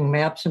redistricting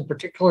maps, in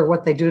particular,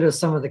 what they do to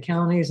some of the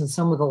counties and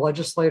some of the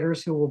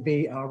legislators who will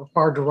be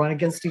required to run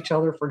against each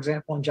other, for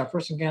example, in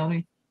Jefferson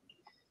County?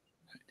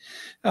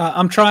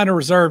 I'm trying to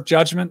reserve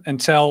judgment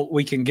until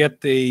we can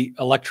get the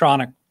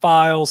electronic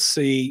files,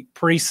 see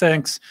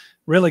precincts,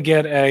 really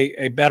get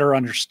a better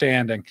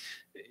understanding.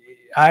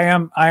 I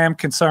am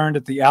concerned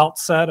at the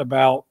outset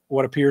about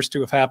what appears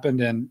to have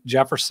happened in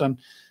Jefferson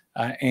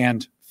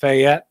and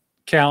Fayette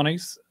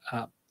counties.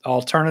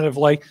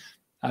 Alternatively,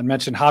 I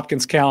mentioned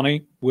Hopkins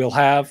County will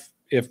have,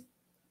 if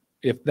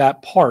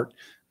that part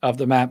of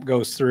the map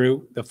goes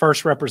through, the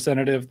first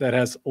representative that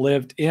has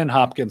lived in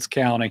Hopkins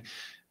County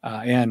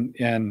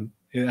and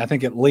I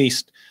think at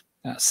least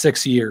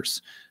 6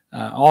 years.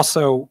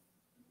 Also,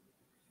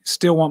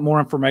 still want more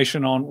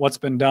information on what's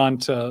been done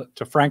to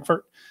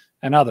Frankfort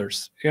and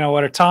others. You know,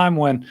 at a time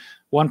when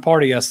one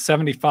party has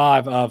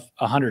 75 of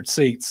 100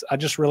 seats, I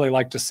just really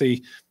like to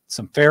see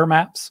some fair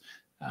maps.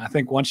 I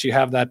think once you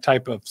have that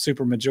type of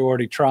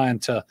supermajority trying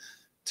to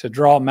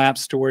draw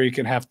maps to where you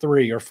can have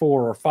 3 or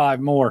 4 or 5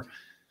 more,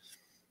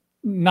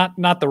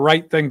 not the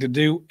right thing to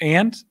do.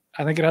 And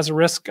I think it has a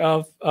risk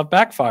of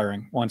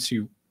backfiring once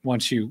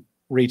you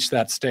reach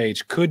that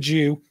stage. Could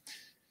you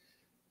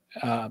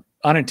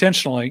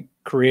unintentionally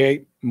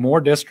create more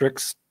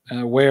districts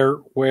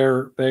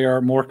where they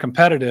are more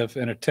competitive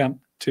and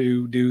attempt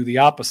to do the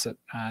opposite?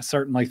 I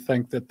certainly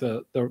think that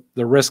the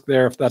risk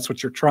there, if that's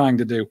what you're trying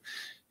to do,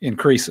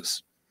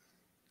 increases.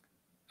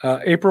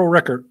 April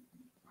Rickert.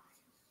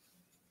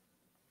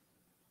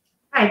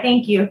 Hi,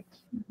 thank you.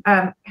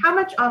 How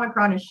much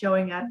Omicron is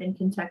showing up in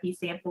Kentucky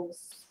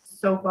samples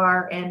so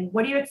far, and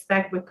what do you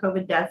expect with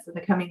COVID deaths in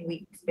the coming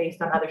weeks based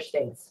on other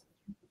states?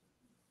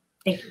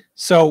 Thank you.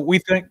 So we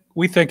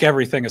think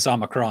everything is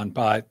Omicron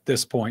by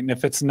this point, and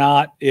if it's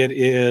not, it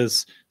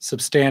is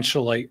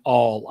substantially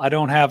all. I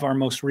don't have our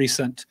most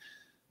recent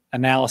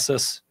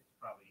analysis.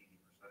 Probably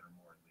 80% or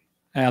more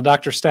at least.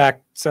 Dr.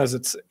 Stack says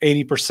it's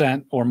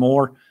 80% or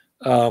more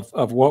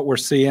of what we're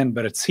seeing,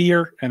 but it's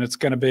here, and it's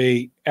going to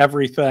be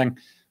everything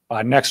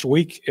by next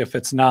week if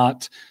it's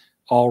not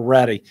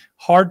already.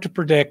 Hard to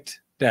predict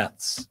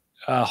deaths.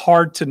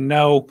 Hard to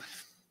know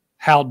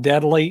how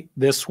deadly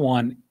this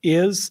one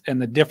is,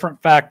 and the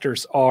different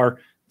factors are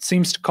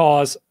seems to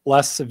cause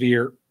less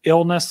severe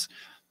illness.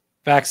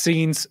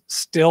 Vaccines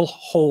still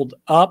hold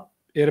up,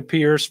 it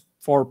appears,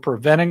 for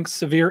preventing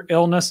severe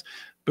illness.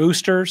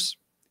 Boosters,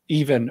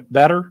 even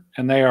better,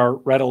 and they are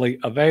readily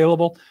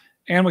available.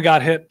 And we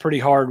got hit pretty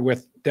hard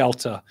with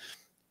Delta.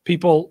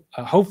 People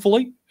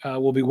hopefully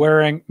will be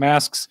wearing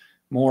masks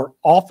more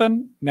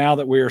often now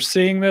that we are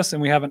seeing this,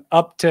 and we have an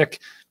uptick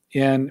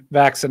in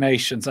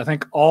vaccinations. I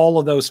think all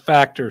of those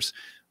factors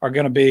are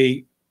going to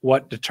be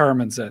what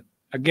determines it.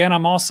 Again,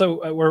 I'm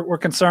also, we're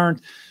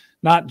concerned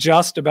not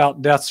just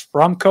about deaths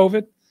from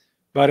COVID,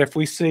 but if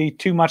we see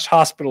too much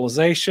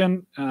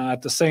hospitalization,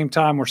 at the same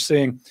time we're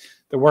seeing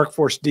the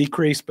workforce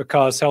decrease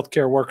because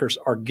healthcare workers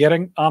are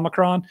getting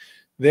Omicron,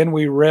 then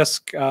we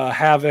risk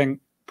having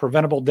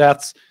preventable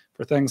deaths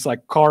for things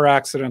like car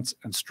accidents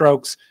and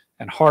strokes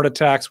and heart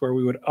attacks, where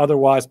we would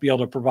otherwise be able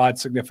to provide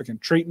significant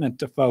treatment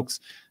to folks.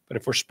 But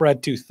if we're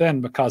spread too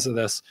thin because of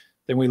this,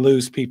 then we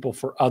lose people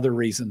for other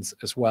reasons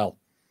as well.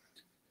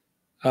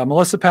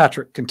 Melissa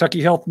Patrick,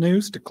 Kentucky Health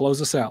News, to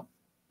close us out.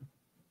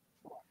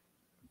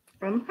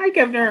 Hi,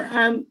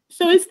 Governor.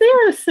 So is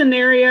there a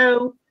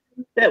scenario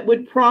that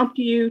would prompt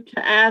you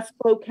to ask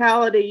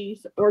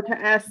localities or to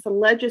ask the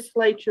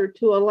legislature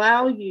to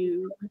allow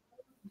you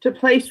to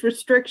place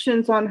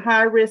restrictions on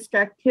high-risk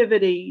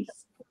activities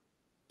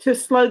to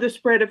slow the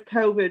spread of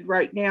COVID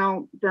right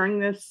now during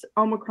this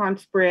Omicron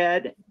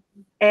spread,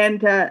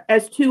 and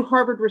as two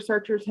Harvard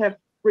researchers have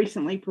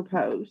recently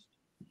proposed?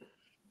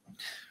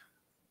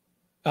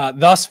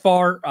 Thus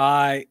far,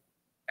 I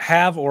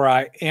have, or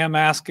I am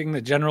asking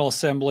the General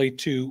Assembly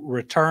to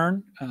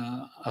return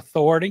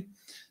authority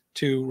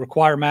to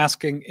require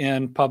masking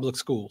in public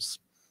schools.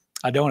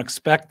 I don't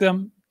expect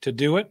them to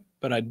do it,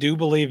 but I do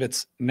believe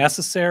it's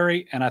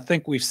necessary. And I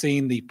think we've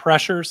seen the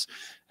pressures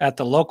at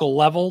the local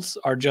levels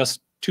are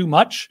just too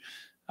much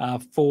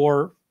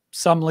for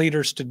some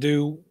leaders to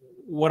do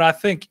what I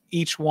think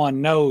each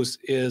one knows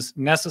is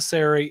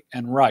necessary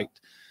and right.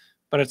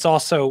 But it's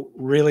also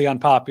really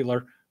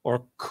unpopular,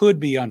 or could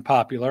be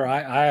unpopular.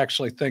 I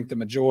actually think the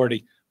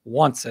majority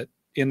wants it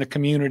in the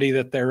community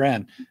that they're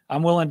in.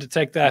 I'm willing to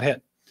take that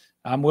hit.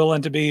 I'm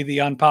willing to be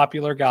the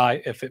unpopular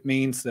guy if it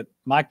means that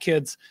my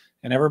kids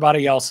and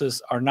everybody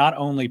else's are not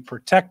only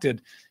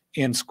protected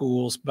in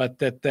schools, but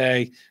that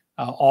they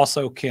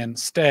also can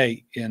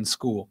stay in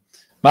school.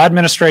 My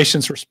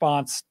administration's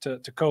response to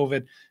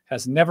COVID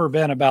has never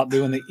been about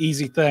doing the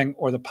easy thing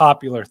or the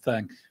popular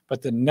thing,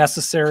 but the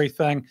necessary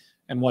thing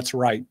and what's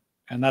right.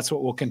 And that's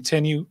what we'll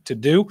continue to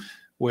do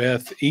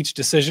with each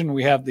decision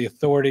we have the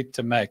authority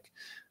to make.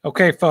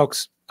 Okay,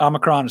 folks,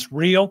 Omicron is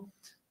real.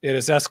 It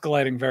is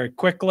escalating very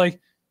quickly.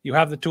 You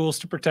have the tools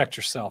to protect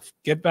yourself.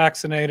 Get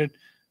vaccinated,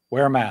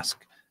 wear a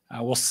mask.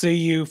 We'll see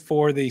you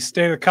for the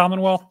State of the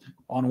Commonwealth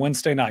on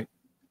Wednesday night.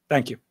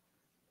 Thank you.